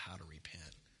people how to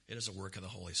repent. It is a work of the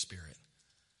Holy Spirit.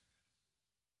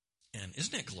 And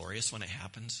isn't it glorious when it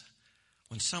happens?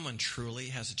 When someone truly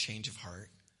has a change of heart?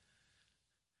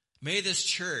 May this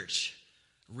church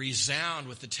resound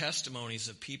with the testimonies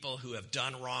of people who have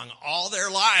done wrong all their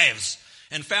lives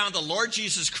and found the Lord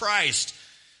Jesus Christ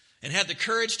and had the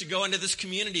courage to go into this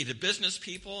community, to business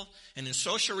people and in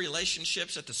social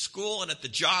relationships at the school and at the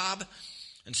job,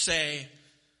 and say,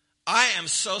 I am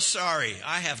so sorry.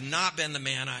 I have not been the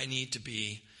man I need to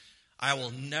be. I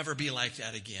will never be like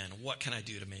that again. What can I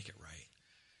do to make it right?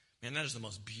 Man, that is the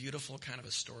most beautiful kind of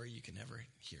a story you can ever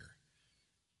hear.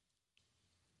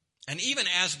 And even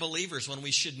as believers, when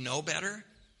we should know better,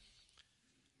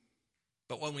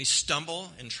 but when we stumble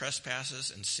in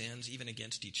trespasses and sins, even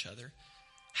against each other,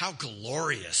 how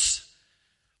glorious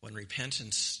when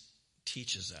repentance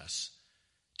teaches us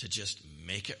to just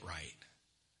make it right.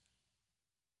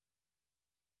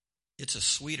 It's a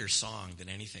sweeter song than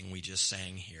anything we just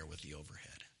sang here with the overhead.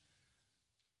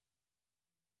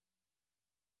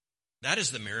 That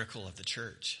is the miracle of the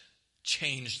church.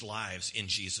 Changed lives in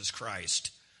Jesus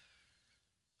Christ.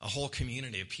 A whole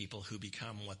community of people who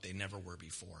become what they never were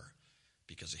before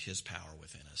because of his power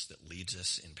within us that leads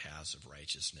us in paths of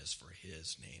righteousness for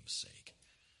his name's sake.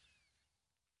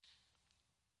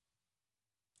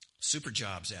 Super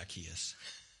job, Zaccheus.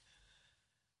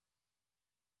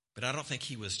 But I don't think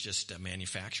he was just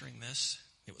manufacturing this.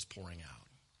 It was pouring out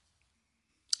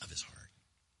of his heart.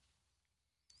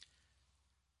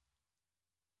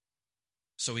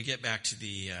 So we get back to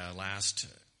the last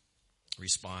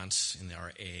response in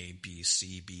our A, B,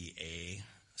 C, B, A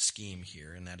scheme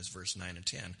here, and that is verse 9 and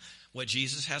 10. What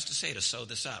Jesus has to say to sew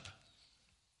this up.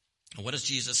 And what does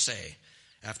Jesus say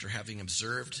after having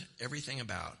observed everything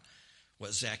about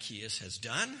what Zaccheus has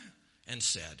done and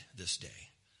said this day?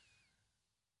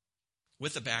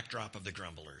 With the backdrop of the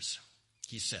grumblers,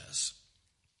 he says,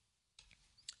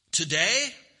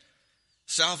 "Today,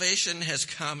 salvation has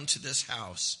come to this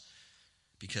house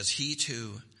because he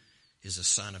too is a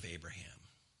son of Abraham."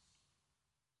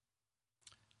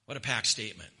 What a packed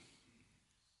statement.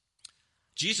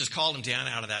 Jesus called him down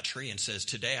out of that tree and says,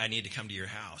 "Today I need to come to your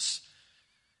house.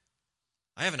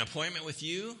 I have an appointment with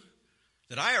you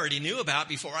that I already knew about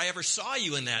before I ever saw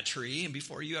you in that tree and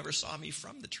before you ever saw me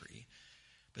from the tree.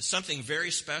 But something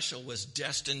very special was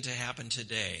destined to happen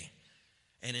today.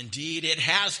 And indeed, it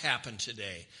has happened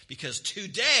today, because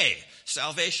today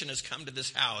salvation has come to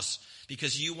this house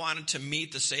because you wanted to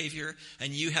meet the Savior,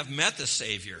 and you have met the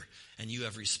Savior, and you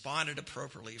have responded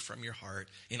appropriately from your heart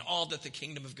in all that the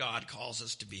kingdom of God calls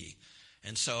us to be."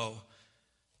 And so,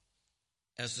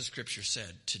 as the scripture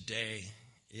said, today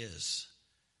is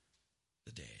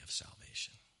the day of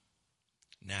salvation.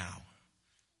 Now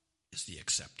is the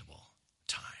acceptable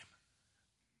time.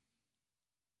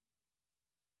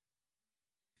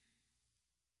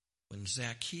 When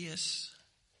Zaccheus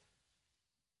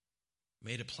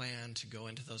made a plan to go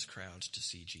into those crowds to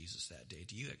see Jesus that day,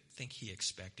 do you think he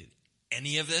expected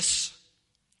any of this?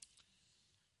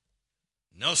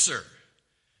 No, sir.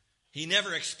 He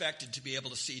never expected to be able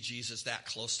to see Jesus that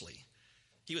closely.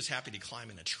 He was happy to climb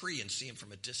in a tree and see him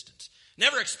from a distance.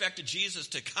 Never expected Jesus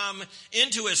to come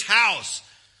into his house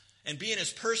and be in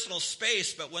his personal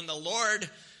space, but when the Lord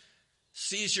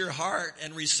sees your heart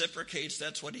and reciprocates,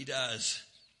 that's what he does.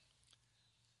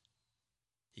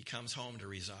 He comes home to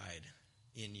reside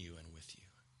in you and with you.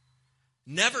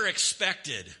 Never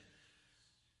expected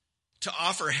to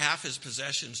offer half his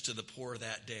possessions to the poor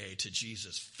that day to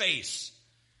Jesus, face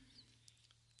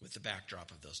with the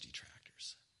backdrop of those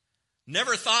detractors.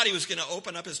 Never thought he was going to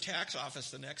open up his tax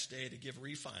office the next day to give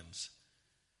refunds.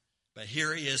 But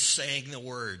here he is saying the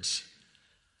words.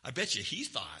 I bet you he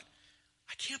thought,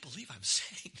 I can't believe I'm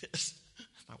saying this.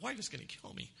 My wife is going to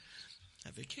kill me.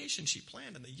 That vacation she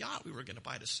planned and the yacht we were going to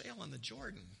buy to sail on the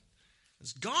Jordan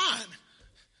is gone.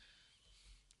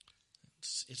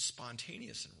 It's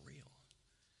spontaneous and real.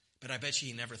 But I bet you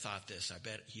he never thought this. I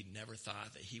bet he never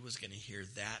thought that he was going to hear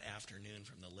that afternoon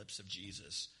from the lips of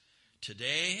Jesus.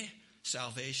 Today,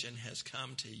 salvation has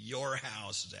come to your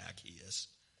house, Zaccheus.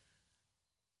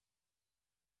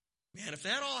 Man, if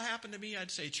that all happened to me, I'd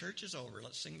say church is over.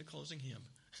 Let's sing the closing hymn.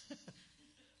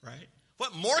 Right?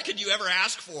 What more could you ever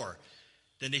ask for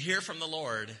than to hear from the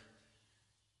Lord,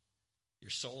 your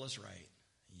soul is right,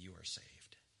 you are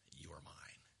saved, you are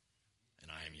mine,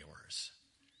 and I am yours.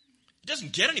 It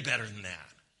doesn't get any better than that.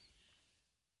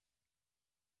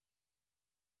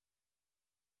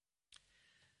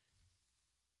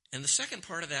 In the second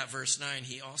part of that verse 9,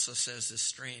 he also says this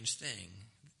strange thing,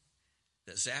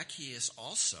 that Zaccheus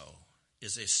also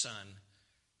is a son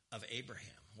of Abraham.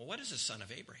 Well, what is a son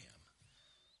of Abraham?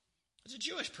 It's a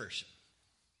Jewish person.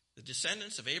 The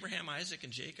descendants of Abraham, Isaac,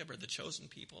 and Jacob are the chosen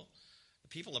people, the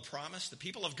people of promise, the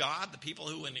people of God, the people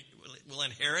who will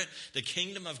inherit the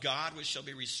kingdom of God, which shall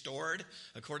be restored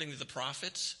according to the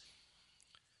prophets.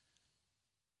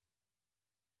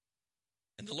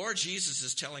 And the Lord Jesus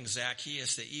is telling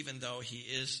Zaccheus that even though he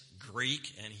is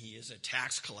Greek and he is a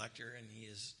tax collector and he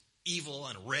is evil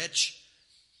and rich,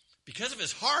 because of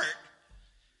his heart,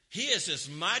 he is as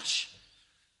much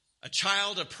a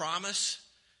child of promise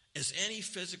as any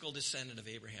physical descendant of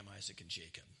Abraham, Isaac, and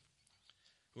Jacob,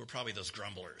 who were probably those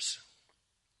grumblers.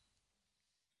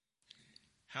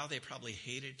 How they probably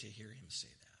hated to hear him say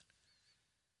that.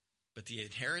 But the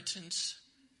inheritance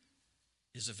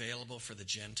is available for the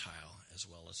Gentile as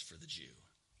well as for the Jew,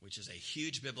 which is a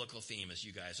huge biblical theme, as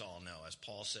you guys all know, as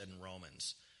Paul said in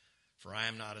Romans. For I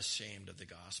am not ashamed of the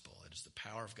gospel. It is the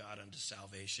power of God unto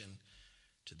salvation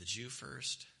to the Jew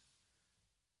first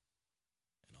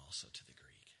and also to the Greek.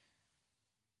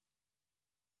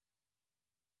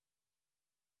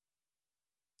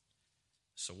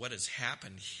 So what has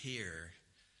happened here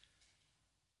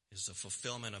is the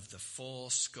fulfillment of the full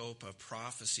scope of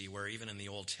prophecy, where even in the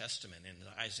Old Testament, in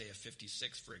Isaiah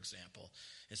 56, for example,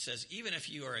 it says, even if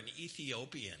you are an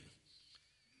Ethiopian,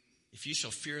 if you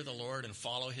shall fear the Lord and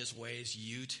follow his ways,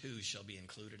 you too shall be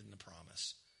included in the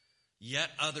promise. Yet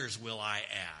others will I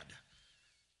add,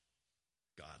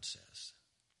 God says.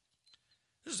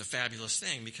 This is a fabulous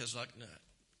thing because, look,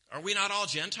 are we not all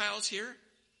Gentiles here?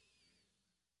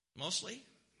 Mostly,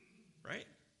 right?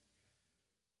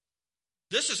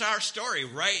 This is our story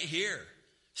right here.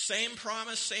 Same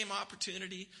promise, same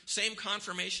opportunity, same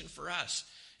confirmation for us.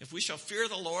 If we shall fear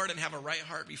the Lord and have a right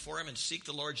heart before him and seek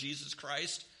the Lord Jesus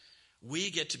Christ,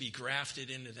 we get to be grafted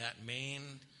into that main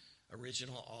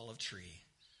original olive tree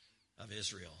of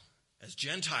Israel as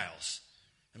Gentiles.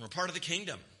 And we're part of the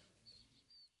kingdom.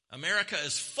 America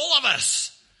is full of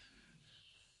us.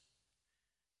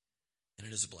 And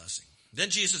it is a blessing. Then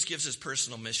Jesus gives his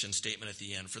personal mission statement at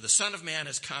the end. For the Son of Man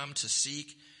has come to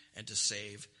seek and to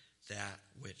save that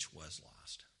which was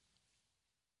lost.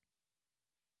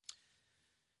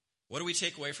 What do we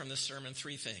take away from this sermon?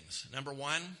 3 things. Number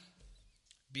 1,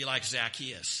 be like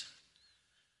Zaccheus.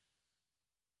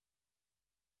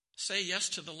 Say yes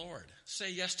to the Lord.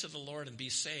 Say yes to the Lord and be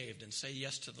saved, and say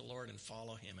yes to the Lord and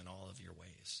follow him in all of your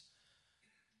ways.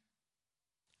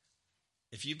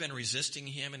 If you've been resisting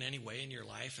him in any way in your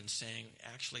life and saying,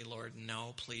 actually, Lord,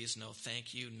 no, please, no,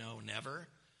 thank you, no, never,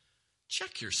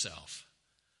 check yourself.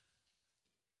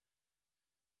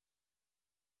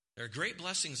 There are great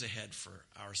blessings ahead for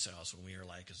ourselves when we are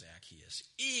like Zaccheus,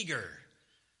 eager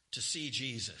to see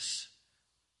Jesus,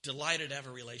 delighted to have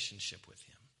a relationship with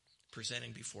him,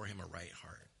 presenting before him a right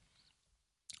heart.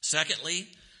 Secondly,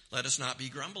 let us not be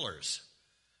grumblers.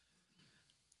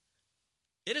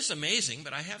 It is amazing,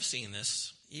 but I have seen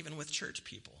this even with church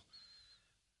people,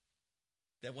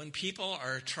 that when people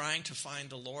are trying to find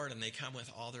the Lord and they come with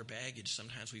all their baggage,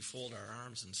 sometimes we fold our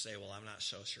arms and say, well, I'm not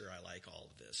so sure I like all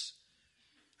of this.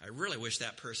 I really wish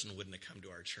that person wouldn't have come to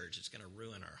our church. It's going to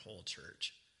ruin our whole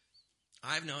church.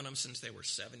 I've known them since they were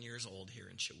 7 years old here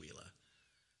in Chewelah.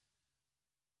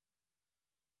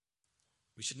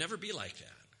 We should never be like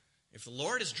that. If the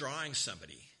Lord is drawing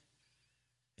somebody,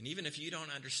 and even if you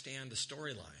don't understand the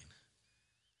storyline,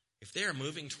 if they are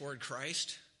moving toward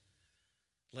Christ,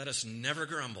 let us never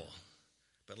grumble,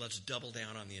 but let's double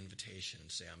down on the invitation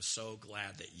and say, I'm so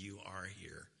glad that you are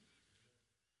here.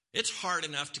 It's hard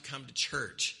enough to come to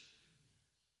church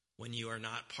when you are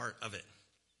not part of it.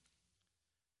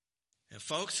 And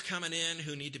folks coming in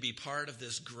who need to be part of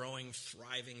this growing,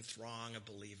 thriving throng of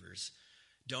believers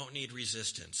don't need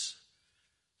resistance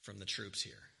from the troops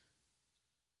here.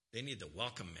 They need the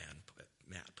welcome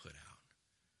mat put out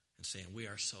and saying, we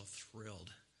are so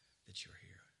thrilled that you're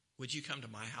here. Would you come to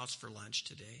my house for lunch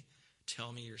today?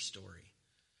 Tell me your story.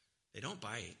 They don't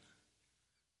bite.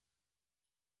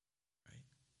 Right?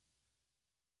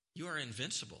 You are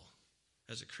invincible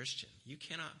as a Christian. You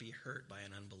cannot be hurt by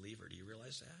an unbeliever. Do you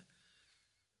realize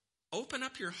that? Open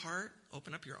up your heart,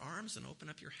 open up your arms, and open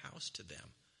up your house to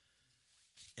them.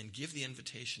 And give the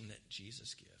invitation that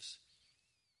Jesus gives.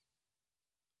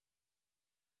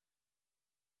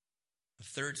 The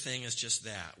third thing is just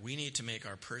that. We need to make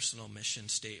our personal mission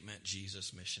statement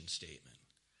Jesus' mission statement.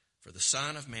 For the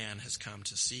Son of Man has come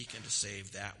to seek and to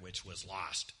save that which was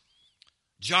lost.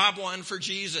 Job 1 for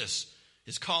Jesus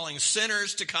is calling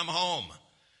sinners to come home.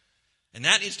 And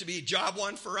that needs to be job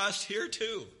 1 for us here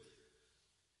too.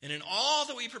 And in all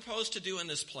that we propose to do in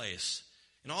this place,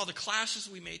 in all the classes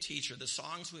we may teach, or the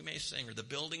songs we may sing, or the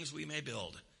buildings we may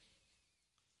build,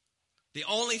 the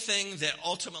only thing that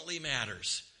ultimately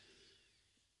matters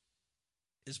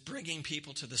is bringing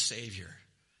people to the Savior,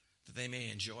 that they may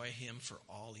enjoy him for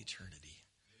all eternity.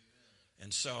 Amen.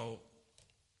 And so,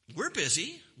 we're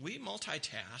busy, we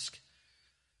multitask,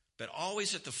 but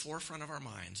always at the forefront of our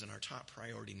minds, and our top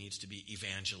priority needs to be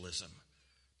evangelism,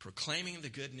 proclaiming the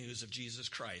good news of Jesus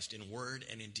Christ in word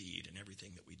and in deed in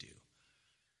everything that we do.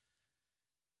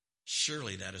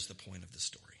 Surely that is the point of the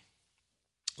story.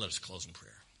 Let us close in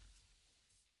prayer.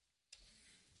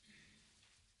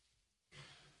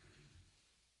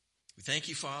 We thank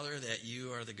you, Father, that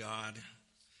you are the God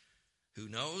who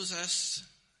knows us,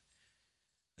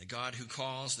 the God who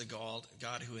calls, the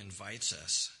God who invites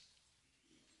us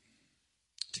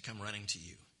to come running to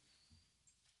you.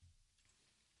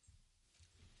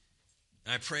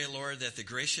 I pray, Lord, that the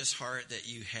gracious heart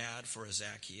that you had for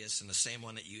Zaccheus and the same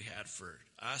one that you had for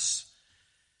us,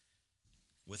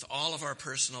 with all of our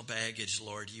personal baggage,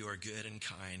 Lord, you are good and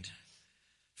kind,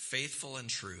 faithful and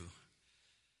true,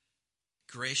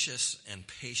 gracious and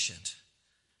patient.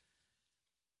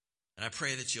 And I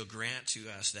pray that you'll grant to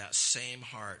us that same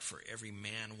heart for every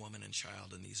man, woman, and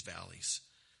child in these valleys.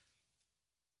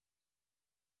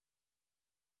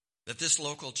 That this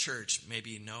local church may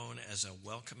be known as a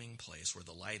welcoming place where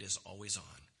the light is always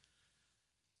on,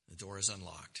 the door is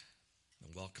unlocked,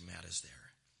 the welcome mat is there,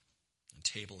 and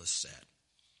table is set,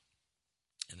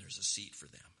 and there's a seat for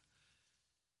them.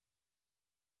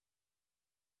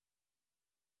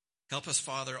 Help us,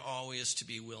 Father, always to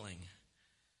be willing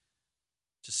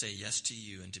to say yes to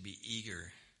you and to be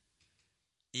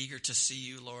eager to see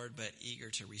you, Lord, but eager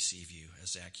to receive you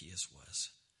as Zaccheus was.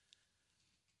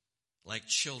 like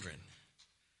children,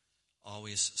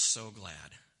 always so glad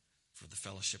for the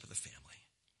fellowship of the family.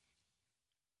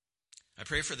 I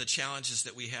pray for the challenges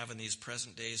that we have in these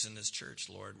present days in this church,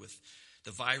 Lord, with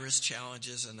the virus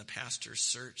challenges and the pastor's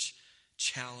search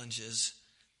challenges,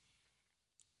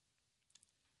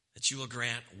 that you will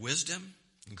grant wisdom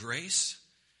and grace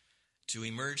to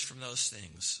emerge from those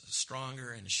things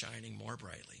stronger and shining more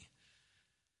brightly,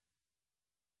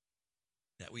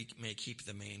 that we may keep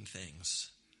the main things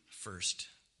first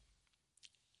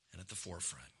and at the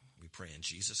forefront. We pray in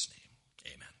Jesus'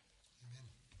 name. Amen. Amen.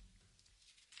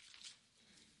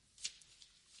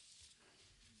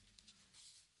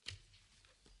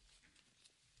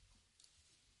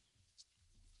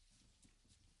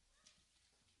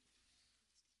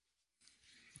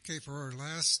 Okay, for our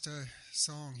last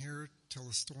song here, Till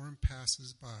the Storm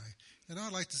Passes By. And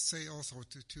I'd like to say also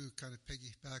to kind of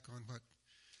piggyback on what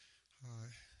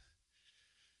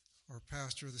our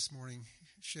pastor this morning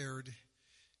shared,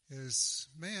 is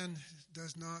man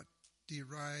does not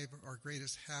derive our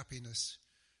greatest happiness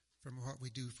from what we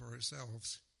do for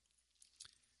ourselves,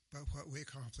 but what we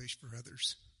accomplish for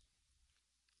others.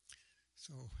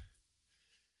 So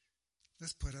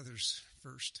let's put others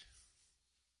first.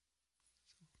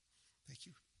 Thank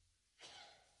you.